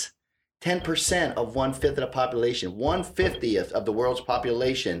means 10% of 1/5 of the population. 1/50th of the world's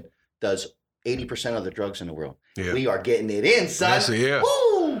population does 80% of the drugs in the world. Yeah. We are getting it in, son. That's yeah.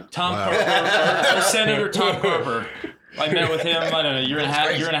 Woo! Tom Carper, Senator Tom Carper. I met with him, I don't know, a year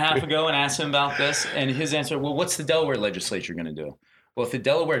and a half ago and asked him about this. And his answer, well, what's the Delaware legislature going to do? Well, if the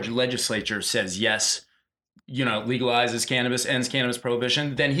Delaware legislature says yes, legalizes cannabis, ends cannabis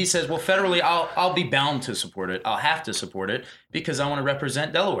prohibition, then he says, well, federally, I'll be bound to support it. I'll have to support it because I want to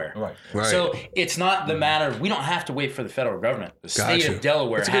represent Delaware. Right. So it's not the matter of, we don't have to wait for the federal government. The state of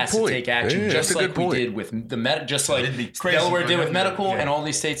Delaware has to take action, just like we did with Delaware did with medical, and all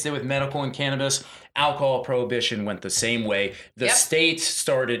these states did with medical and cannabis. Alcohol prohibition went the same way. The states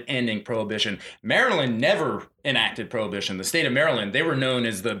started ending prohibition. Maryland never enacted prohibition. The state of Maryland, they were known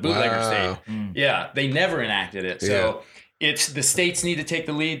as the bootlegger state. Yeah, they never enacted it. So it's the states need to take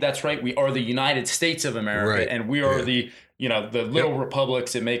the lead. That's right. We are the United States of America, and we are the little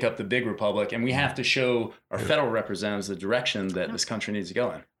republics that make up the big republic, and we have to show our federal representatives the direction that this country needs to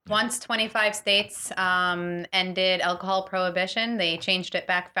go in. Once 25 states ended alcohol prohibition, they changed it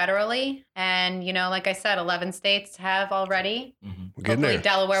back federally. And, like I said, 11 states have already. Hopefully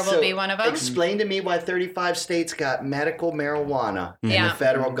Delaware will be one of them. Explain to me why 35 states got medical marijuana and the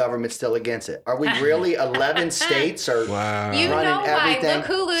federal government's still against it. Are we really 11 states are running everything? Look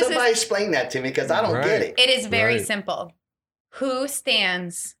who loses. Somebody explain that to me because I don't get it. It is very simple. Who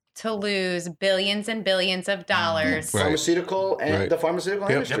stands to lose billions and billions of dollars? Pharmaceutical and the pharmaceutical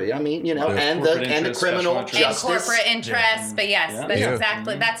industry. I mean, and the criminal justice. And corporate interests. But yes,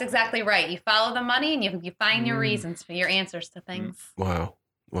 that's exactly right. You follow the money and you find your reasons for your answers to things. Wow.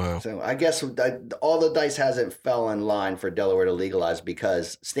 So I guess all the dice hasn't fell in line for Delaware to legalize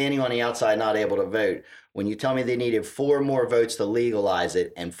because standing on the outside, not able to vote, when you tell me they needed 4 more votes to legalize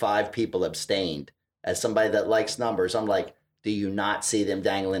it and 5 people abstained, as somebody that likes numbers, I'm like, do you not see them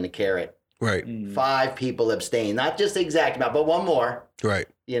dangling the carrot? Right. 5 people abstain, not just the exact amount, but 1 more. Right.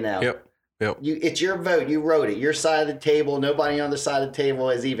 Yep. It's your vote. You wrote it. Your side of the table. Nobody on the side of the table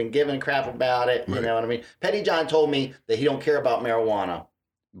has even given a crap about it. You know what I mean? Petty John told me that he don't care about marijuana,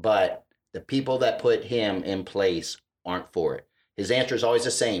 but the people that put him in place aren't for it. His answer is always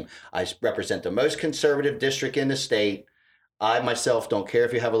the same. I represent the most conservative district in the state. I myself don't care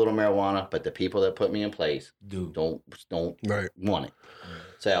if you have a little marijuana, but the people that put me in place don't want it.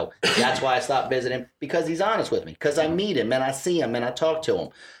 So that's why I stopped visiting, because he's honest with me, because I meet him and I see him and I talk to him.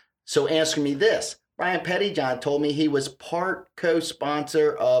 So answer me this. Brian Pettyjohn told me he was part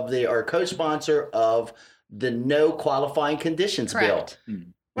co-sponsor of the no qualifying conditions bill.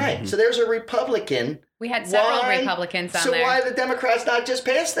 Right. So there's a Republican. We had several Republicans on there. So why the Democrats not just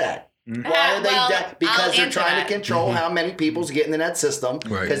pass that? Why are they because they're trying to control how many people's getting in that system,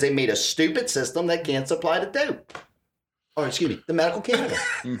 because they made a stupid system that can't supply the dope. Or excuse me, the medical cannabis.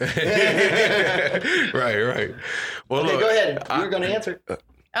 Right. Well, okay, look, go ahead. You're going to answer.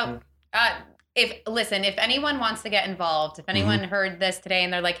 If anyone wants to get involved, if anyone heard this today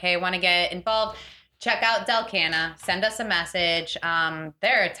and they're like, hey, I want to get involved, check out Delcana. Send us a message.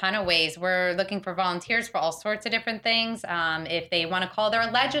 There are a ton of ways. We're looking for volunteers for all sorts of different things. If they want to call their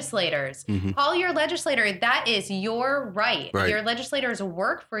legislators, call your legislator. That is your right. Your legislators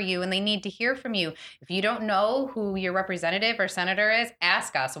work for you and they need to hear from you. If you don't know who your representative or senator is,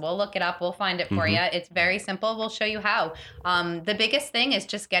 ask us. We'll look it up. We'll find it for you. It's very simple. We'll show you how. The biggest thing is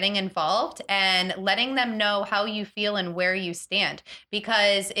just getting involved and letting them know how you feel and where you stand.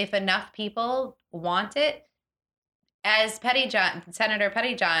 Because if enough people want it, as Senator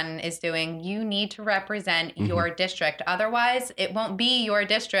Pettyjohn is doing, you need to represent your district. Otherwise, it won't be your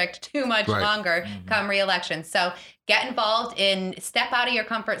district too much longer come re-election. So get involved and step out of your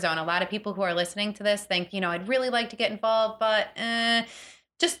comfort zone. A lot of people who are listening to this think, I'd really like to get involved, but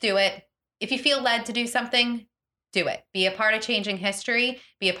just do it. If you feel led to do something, do it. Be a part of changing history.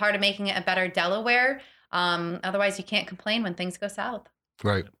 Be a part of making it a better Delaware. Otherwise, you can't complain when things go south.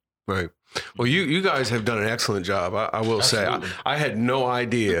 Right. Well, you guys have done an excellent job. I will say, I had no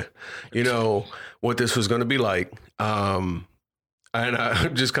idea, what this was going to be like. And I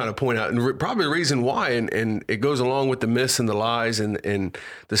just kind of point out, and probably the reason why, and it goes along with the myths and the lies and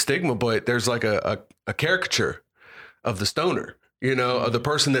the stigma, but there's like a caricature of the stoner, of the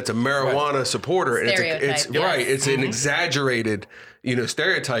person that's a marijuana supporter. And it's an exaggerated,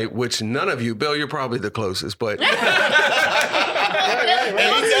 stereotype, which none of you, Bill, you're probably the closest, but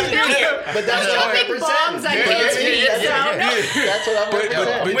But that's what I'm Dropping bombs on representing. kids' feet, so no. That's what I'm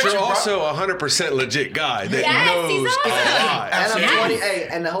representing. But you're also a 100% legit guy that Yes, he's knows awesome. a lot. And I'm Yes. 20. Hey,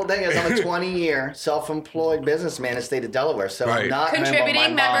 and the whole thing is, I'm a 20-year self-employed businessman in the state of Delaware. So Right. I'm not home on Contributing my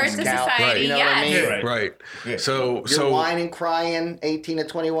member mom's to couch. society, You know what I yes. mean? Right. Right. Yeah. So Your whining, crying 18 to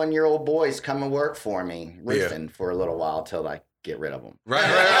 21-year-old boys come and work for me, roofing for a little while till I get rid of them. Right. I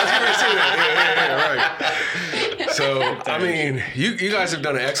was going to say that. Yeah, right. So, I mean, you guys have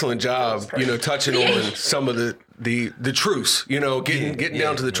done an excellent job, touching on some of the truths, getting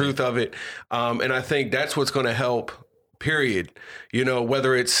down to the truth of it. And I think that's what's going to help, period.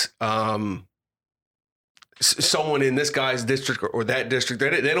 Whether it's someone in this guy's district or that district,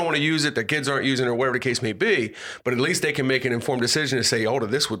 they don't want to use it, their kids aren't using it, or whatever the case may be, but at least they can make an informed decision to say,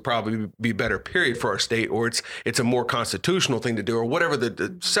 this would probably be better, period, for our state, or it's a more constitutional thing to do, or whatever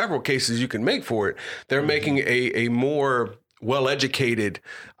the several cases you can make for it. They're making a more well-educated,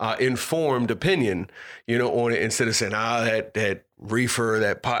 informed opinion, on it, instead of saying, that reefer,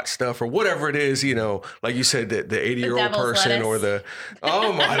 that pot stuff, or whatever it is, like you said, the 80-year-old devil's person lettuce. or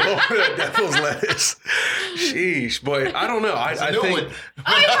oh my Lord, the devil's lettuce. Sheesh. But I don't know. I think. Oh, you've heard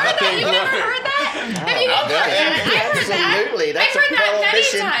that? You've never heard that? Have you heard that? I've heard that. Absolutely. That's I've heard that many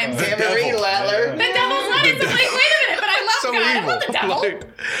prohibition. times. The Anne-Marie devil. Latler. The devil's lettuce. I'm like, wait a minute, but I love So God. I evil. love the devil. Like,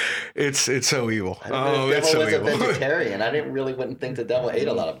 it's so evil. The devil It's so was a evil. vegetarian. I wouldn't think the devil ate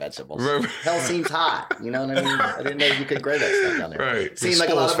a lot of vegetables. Right. Hell seems hot. You know what I mean? I didn't know you could grow that stuff down there. Right. Seemed The like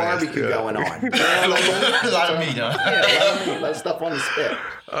a lot of spoil's fast, barbecue yeah. going on. A lot of meat, huh? Yeah, a lot of meat, a lot of stuff on the spit.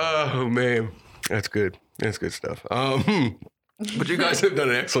 Oh man, that's good. That's good stuff. But you guys have done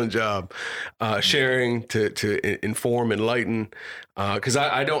an excellent job sharing to inform, enlighten. Because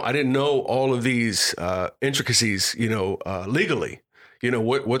I didn't know all of these intricacies, legally.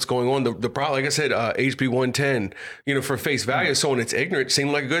 What's going on. The problem, like I said, HB 110, for face value, someone that's ignorant seemed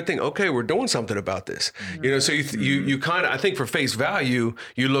like a good thing. Okay, we're doing something about this. So you kind of, I think for face value,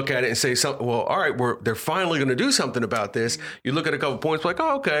 you look at it and say something. Well, all right, they're finally going to do something about this. You look at a couple points, like,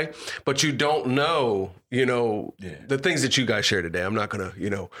 oh, okay, but you don't know. The things that you guys share today. I'm not going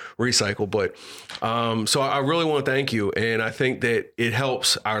to, recycle, but so I really want to thank you. And I think that it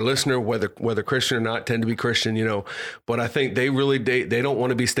helps our listener, whether Christian or not, tend to be Christian, but I think they really, they don't want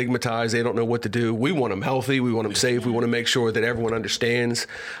to be stigmatized. They don't know what to do. We want them healthy. We want them safe. We want to make sure that everyone understands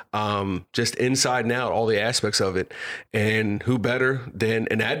just inside and out all the aspects of it. And who better than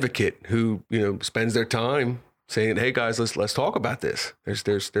an advocate who, spends their time saying, hey guys, let's talk about this.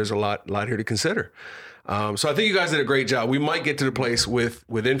 There's a lot here to consider. So I think you guys did a great job. We might get to the place with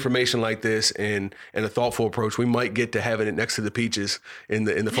information like this and a thoughtful approach. We might get to having it next to the peaches in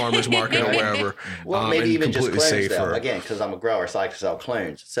the farmer's market or wherever. Well, maybe and even just completely clones, though. for- Again, because I'm a grower, so I like to sell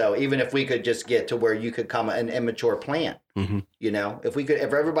clones. So even if we could just get to where you could come an immature plant,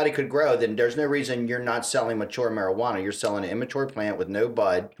 if everybody could grow, then there's no reason you're not selling mature marijuana. You're selling an immature plant with no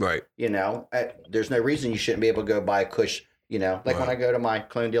bud. Right. There's no reason you shouldn't be able to go buy a Kush. When I go to my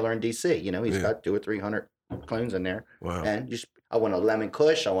clone dealer in DC, he's got 200 or 300 clones in there. Wow. And I want a lemon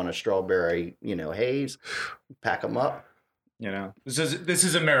Kush, I want a strawberry, haze, pack them up. This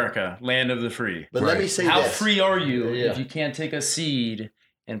is America, land of the free. But let me say How this. free are you Yeah. if you can't take a seed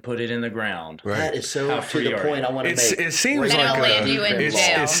and put it in the ground? Right. That is so How to free the are point you? I want to make. It seems Then like it'll land you in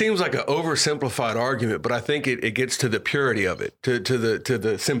jail. it seems like an oversimplified argument, but I think it gets to the purity of it, to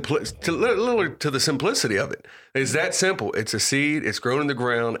the simplicity of it. It's that simple. It's a seed. It's grown in the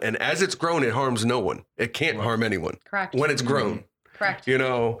ground, and as it's grown, it harms no one. It can't harm anyone. Correct. When it's grown. Correct.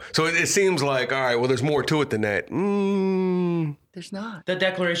 So it seems like, all right, well, there's more to it than that. There's not. The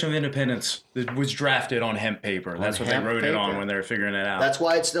Declaration of Independence was drafted on hemp paper. That's what they hemp wrote it on paper. when they were figuring it out. That's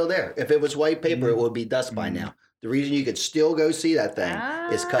why it's still there. If it was white paper, it would be dust by now. The reason you could still go see that thing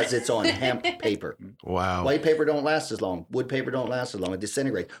is because it's on hemp paper. Wow. White paper don't last as long. Wood paper don't last as long. It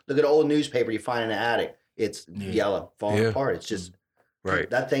disintegrates. Look at old newspaper you find in the attic. It's yellow, falling apart. It's just Right.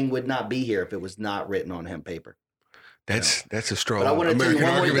 That thing would not be here if it was not written on hemp paper. That's a strong But I want to tell you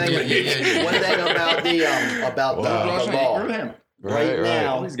American one more argument thing. to make. One thing about the law. Right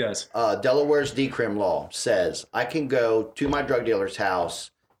now, These guys. Delaware's decrim law says I can go to my drug dealer's house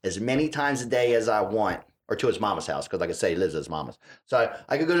as many times a day as I want, or to his mama's house, because like I say, he lives at his mama's. So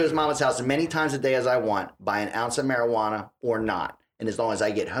I could go to his mama's house as many times a day as I want, buy an ounce of marijuana or not. And as long as I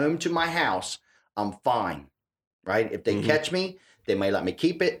get home to my house, I'm fine, right? If they catch me, they might let me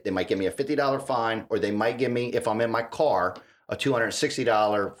keep it. They might give me a $50 fine, or they might give me, if I'm in my car, a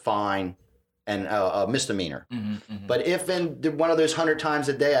 $260 fine and a misdemeanor. But if in one of those 100 times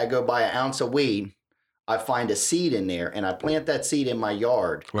a day I go buy an ounce of weed, I find a seed in there and I plant that seed in my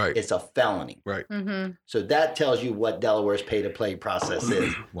yard, Right. it's a felony. Right. Mm-hmm. So that tells you what Delaware's pay-to-play process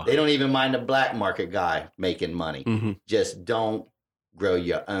is. Wow. They don't even mind the black market guy making money. Mhm. Just don't grow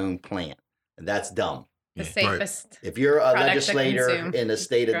your own plant. And that's dumb. The Yeah. safest. If you're a Product to legislator consume. in the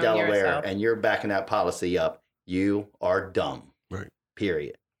state of Grow Delaware yourself. and you're backing that policy up, you are dumb. Right.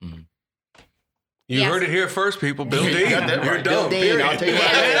 Period. You Yes. heard it here first, people. Bill You Dean, got that you're right. dumb. Bill Dean, period. I'll tell you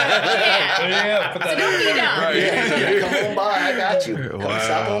what. Yeah. put So that don't be dumb. Right. Yeah, come on by. I got you. Come Wow.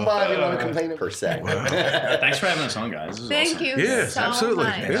 stop on by if you want to complain per se. Thanks for having us on, guys. This is Thank awesome. you Yeah, so absolutely.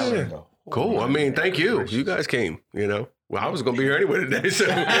 much. Yeah. Cool. I mean, thank you. You guys came, Well, I was going to be here anyway today. So,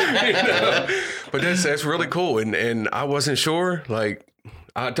 But that's really cool. And I wasn't sure. Like,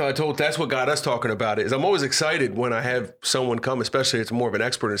 I told that's what got us talking about it. Is I'm always excited when I have someone come, especially if it's more of an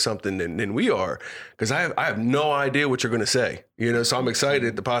expert in something than we are, because I have no idea what you're going to say. So I'm excited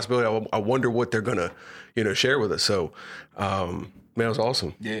at the possibility. I wonder what they're going to, share with us. So, man, it was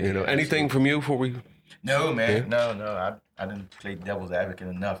awesome. Yeah, anything from you before we? No, man. No. I didn't play devil's advocate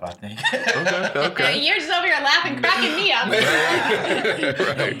enough, I think. Okay. You're just over here laughing, cracking me up.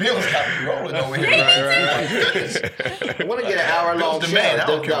 Right. Bill's got me rolling over here. I want to get an hour-long Bill's show. the man. I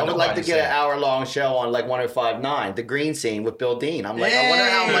don't care I what would like to nobody get an says. hour-long show on like 105.9, the Green Scene with Bill Dean. I'm like, I wonder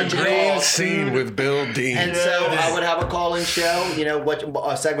how much it Green costs. Scene with Bill Dean. And so I would have a call-in show.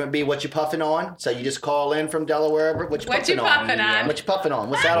 What segment B? What you puffing on? So you just call in from Delaware. What you What you puffing on? puffing on? What you puffing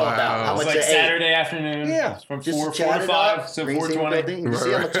on? What's that all about? How It's much like it ate? Saturday afternoon. Yeah, It's from just 4 chat to it 5, up. so Green Scene with 4:20. Bill Dean. You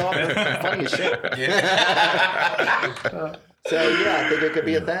see, I'm talking funny as shit. Yeah. So yeah, I think it could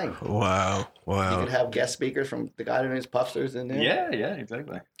be a thing. Wow. You could have guest speakers from the guy who's Puffsters in there. Yeah,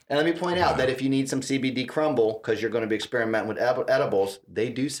 exactly. And let me point out that if you need some CBD crumble because you're going to be experimenting with edibles, they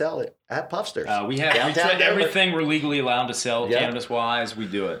do sell it at Puffsters. We have Downtown Denver. everything we're legally allowed to sell Yeah. cannabis-wise. We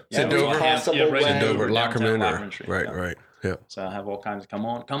do it. Is it we Dover? have- Possible yeah, right way. in Dover, Dover, downtown Lockerman, Lockerman Street, right, yeah. right. Yeah. So I have all kinds of come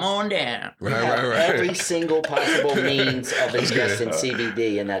on down. You Right, have right. every single possible means of good. ingesting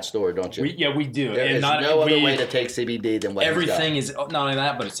CBD in that store, don't you? We do. There and is not, no other we- way to take CBD than what he's got. Everything is not only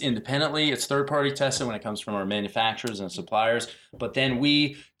that, but it's independently. It's third-party tested when it comes from our manufacturers and suppliers. But then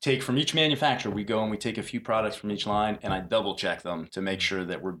we take from each manufacturer, we go and we take a few products from each line, and I double-check them to make sure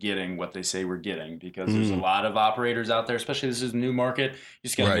that we're getting what they say we're getting. Because there's a lot of operators out there, especially this is a new market. You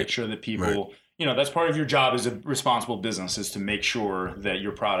just got to Right. make sure that people, that's part of your job as a responsible business is to make sure that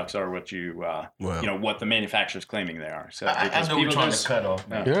your products are what you, Wow. what the manufacturer is claiming they are. So I because know we're people trying just- to cut off.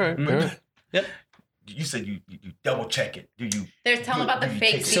 Man. All right. All right. Yep. You said you double check it. Do you? Tell them about the Do you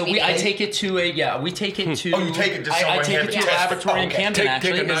fake take it? So CBD. I take it to we take it to. Oh, you take it to I somewhere take and it have to it a tested? laboratory in Okay. Camden Take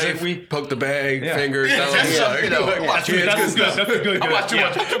actually. a because knife, we poke the bag, Yeah. finger. Yeah, tell that's them, something, like, watch yeah, that's good good. stuff. That's a good. I watch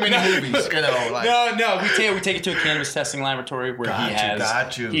too many movies. Like, No, we take it to a cannabis testing laboratory where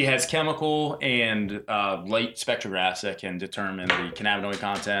Got you. he has chemical and light spectrographs that can determine the cannabinoid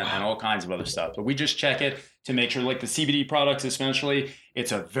content and all kinds of other stuff. But we just check it to make sure, like the CBD products, especially,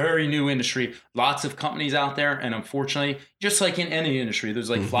 it's a very new industry. Lots of companies out there, and unfortunately, just like in any industry,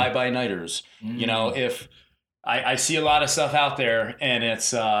 there's like fly-by-nighters. If I see a lot of stuff out there, and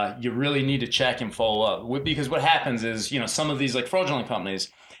it's you really need to check and follow up because what happens is some of these like fraudulent companies,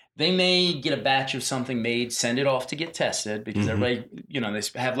 they may get a batch of something made, send it off to get tested because everybody they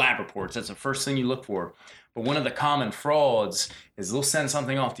have lab reports. That's the first thing you look for. But one of the common frauds is they'll send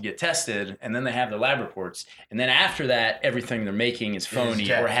something off to get tested, and then they have the lab reports. And then after that, everything they're making is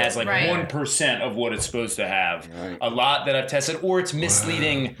phony or has like Right. 1% of what it's supposed to have. Right. A lot that I've tested, or it's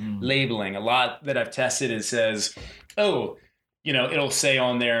misleading labeling. A lot that I've tested, it says, it'll say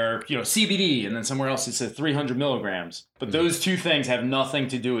on there, CBD, and then somewhere else it says 300 milligrams. But those two things have nothing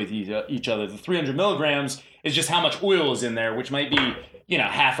to do with each other. The 300 milligrams is just how much oil is in there, which might be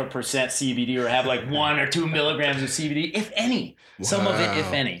 0.5% CBD or have like 1 or 2 milligrams of CBD, if any. Some of it,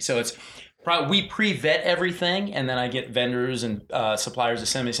 if any. So it's we pre-vet everything, and then I get vendors and suppliers to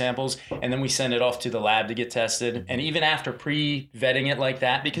send me samples, and then we send it off to the lab to get tested. And even after pre-vetting it like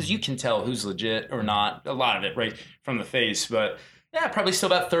that, because you can tell who's legit or not, a lot of it right from the face, but yeah, probably still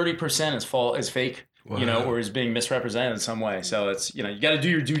about 30% is fake. Or is being misrepresented in some way. So it's you got to do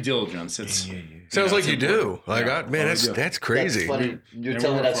your due diligence. It's Sounds like you do. Like, man, that's crazy. That's funny. You're Yeah,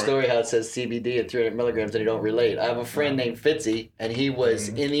 telling we're that for it. story how it says CBD at 300 milligrams and you don't relate. I have a friend named Fitzy, and he was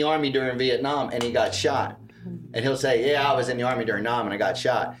in the Army during Vietnam, and he got shot. And he'll say, I was in the Army during Nam and I got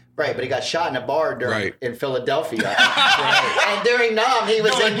shot. Right, but he got shot in a bar Right. in Philadelphia. And during NAM, he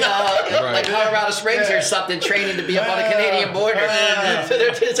was in like Colorado Springs or something, training to be up on the Canadian border. So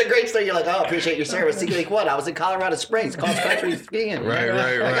it's a great story. You're like, oh, appreciate your service. He's like, what? I was in Colorado Springs, cross country skiing. Right.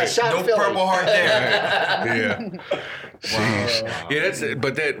 I got shot in No Philly. Purple Heart there. Yeah. Jeez. Yeah, that's it.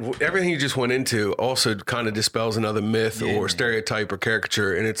 But that everything you just went into also kind of dispels another myth or stereotype or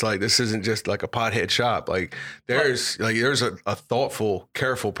caricature. And it's like, this isn't just like a pothead shop. Like there's a thoughtful,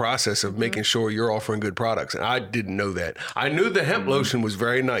 careful process of making sure you're offering good products. And I didn't know that. I knew the hemp lotion was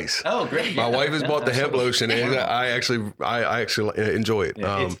very nice. Oh, great. My wife has bought the hemp absolutely. lotion, and I actually enjoy it.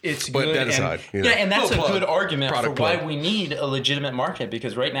 It's but good. that aside, and, and that's a Little good argument for Product why plug. we need a legitimate market,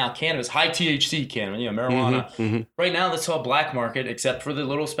 because right now cannabis, high THC cannabis, marijuana, right now that's all black market except for the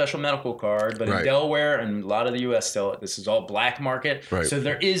little special medical card. But Right. in Delaware and a lot of the U.S. still, this is all black market. Right. So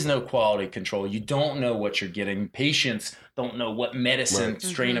there is no quality control. You don't know what you're getting. Patients don't know what medicine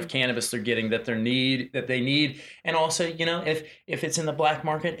strain of cannabis they're getting that they need. And also, if it's in the black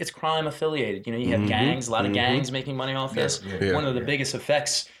market, it's crime affiliated. You have gangs, a lot of gangs making money off this. Yeah. One of the biggest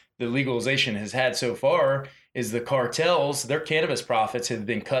effects the legalization has had so far is the cartels. Their cannabis profits have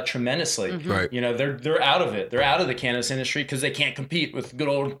been cut tremendously. Right. They're out of it. They're out of the cannabis industry because they can't compete with good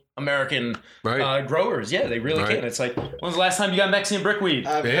old American growers. Yeah, they really can't. It's like, when's the last time you got Mexican brickweed?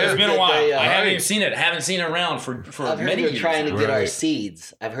 It's been a while. I haven't even seen it. I haven't seen it around for I've heard many they're years. trying to get our Right.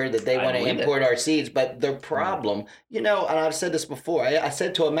 seeds. I've heard that they want to believe it. import our seeds, but their problem, and I've said this before. I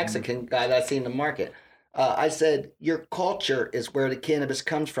said to a Mexican guy that I seen in the market, I said, your culture is where the cannabis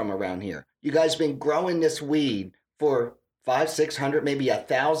comes from around here. You guys been growing this weed for 500, 600, maybe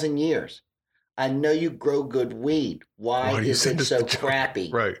 1,000 years. I know you grow good weed. Why do you is send it us so to China? crappy?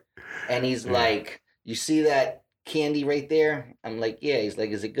 Right. And he's like, you see that candy right there? I'm like, yeah. He's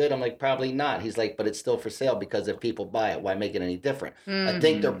like, is it good? I'm like, probably not. He's like, but it's still for sale because if people buy it, why make it any different? I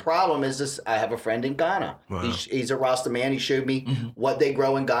think their problem is this. I have a friend in Ghana. Wow. He's a Rasta man. He showed me what they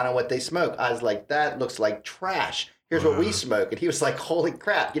grow in Ghana, what they smoke. I was like, that looks like trash. Here's what we smoke. And he was like, holy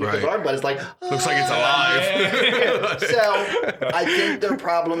crap. Because our buddy's like, Looks like it's alive. So I think their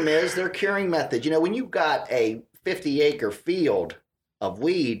problem is their curing method. When you got a 50-acre field of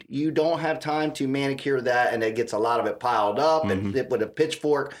weed, you don't have time to manicure that, and it gets a lot of it piled up and with a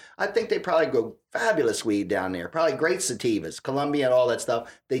pitchfork. I think they probably grow fabulous weed down there, probably great sativas, Colombia and all that stuff.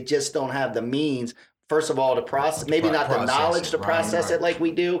 They just don't have the means, first of all, to process, maybe not the knowledge to process it like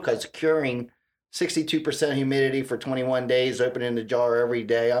we do, because curing 62% humidity for 21 days, opening the jar every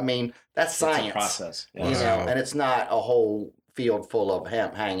day. I mean, that's science. It's a process. And it's not a whole field full of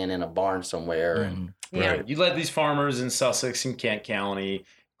hemp hanging in a barn somewhere. And Right. You let these farmers in Sussex and Kent County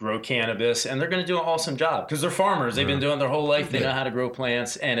grow cannabis, and they're going to do an awesome job because they're farmers. They've been doing it their whole life. They know how to grow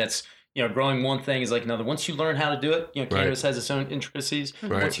plants, and it's growing one thing is like another. Once you learn how to do it, cannabis has its own intricacies.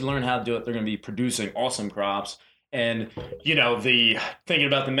 Right. Once you learn how to do it, they're going to be producing awesome crops. And the thinking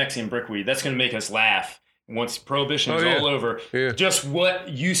about the Mexican brickweed, that's going to make us laugh. Once prohibition is all over, just what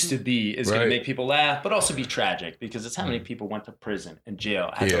used to be is going to make people laugh, but also be tragic because it's how many people went to prison and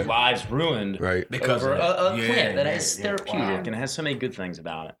jail, had their lives ruined Because over of a plant that is therapeutic and has so many good things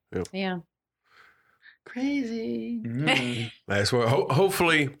about it. Yeah. crazy. That's what.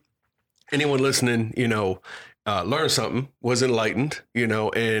 Hopefully, anyone listening, learned something, was enlightened,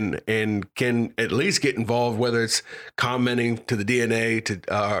 and can at least get involved, whether it's commenting to the DEA to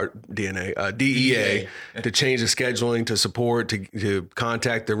change the scheduling, to support, to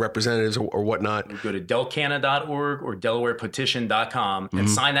contact their representatives or whatnot. Go to delcana.org or delawarepetition.com and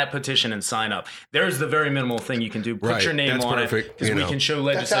sign that petition and sign up. There's the very minimal thing you can do. Put your name That's on perfect, it because we can show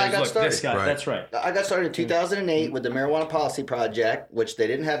legislators, look, started. this guy, Right. that's right. I got started in 2008 with the Marijuana Policy Project, which they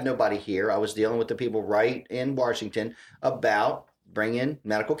didn't have nobody here. I was dealing with the people right in Washington about bringing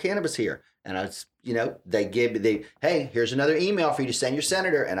medical cannabis here. And I was, hey, here's another email for you to send your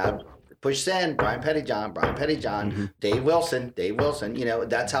senator. And I push send, Brian Pettyjohn, Dave Wilson.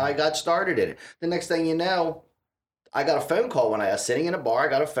 That's how I got started in it. The next thing you know, I got a phone call when I was sitting in a bar. I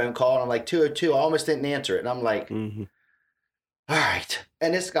got a phone call and I'm like, 202. I almost didn't answer it. And I'm like, all right.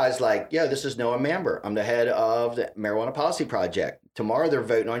 And this guy's like, yo, this is Noah Mamber. I'm the head of the Marijuana Policy Project. Tomorrow they're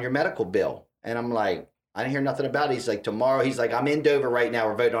voting on your medical bill. And I'm like, I didn't hear nothing about it. He's like, tomorrow. He's like, I'm in Dover right now.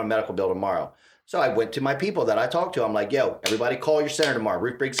 We're voting on a medical bill tomorrow. So I went to my people that I talked to. I'm like, yo, everybody call your senator tomorrow.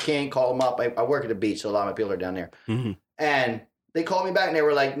 Ruth Briggs King, call them up. I work at the beach, so a lot of my people are down there. And they called me back and they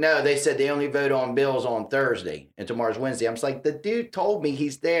were like, no, they said they only vote on bills on Thursday and tomorrow's Wednesday. I'm just like, the dude told me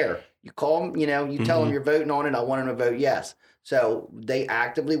he's there. You call him, you tell him you're voting on it. I want him to vote yes. So they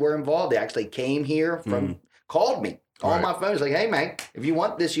actively were involved. They actually came here called me. All my phone is like, hey, man, if you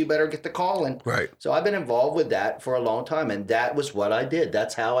want this, you better get the call in. Right. So I've been involved with that for a long time, and that was what I did.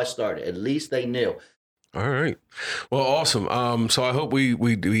 That's how I started. At least they knew. All right. Well, awesome. So I hope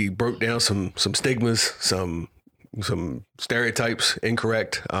we broke down some stigmas, some stereotypes,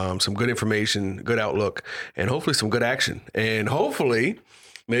 incorrect, some good information, good outlook, and hopefully some good action. And hopefully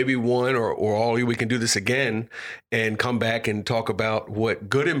maybe one or all of you, we can do this again and come back and talk about what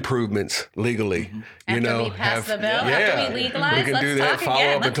good improvements legally, After we pass the bill, after we legalize, we can let's do that, talk follow again.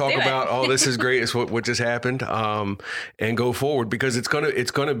 up and Let's talk do it. about, oh, this is great. It's what just happened, and go forward, because it's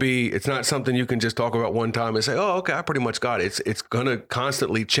not something you can just talk about one time and say, oh, okay, I pretty much got it. It's going to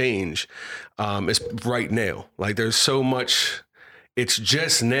constantly change. It's right now. Like there's so much. It's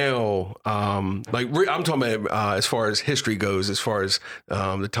just now, I'm talking about as far as history goes, as far as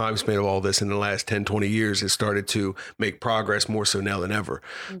the time span of all this in the last 10, 20 years, it started to make progress more so now than ever.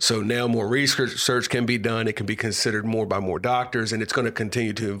 So now more research can be done. It can be considered more by more doctors, and it's going to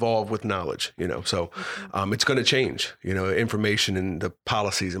continue to evolve with knowledge, So it's going to change, information and the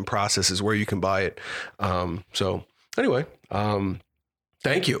policies and processes where you can buy it. So anyway,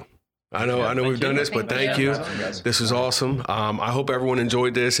 thank you. I know we've done this, but thank you. This is awesome. I hope everyone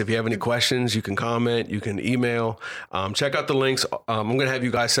enjoyed this. If you have any questions, you can comment, you can email. Check out the links. I'm going to have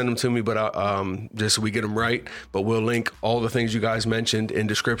you guys send them to me, but just so we get them right. But we'll link all the things you guys mentioned in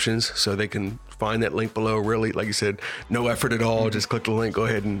descriptions so they can find that link below. Really, like you said, no effort at all. Just click the link, go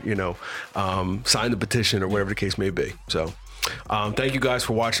ahead and, sign the petition or whatever the case may be. So thank you guys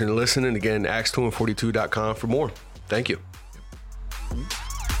for watching and listening. Again, Acts242.com for more. Thank you.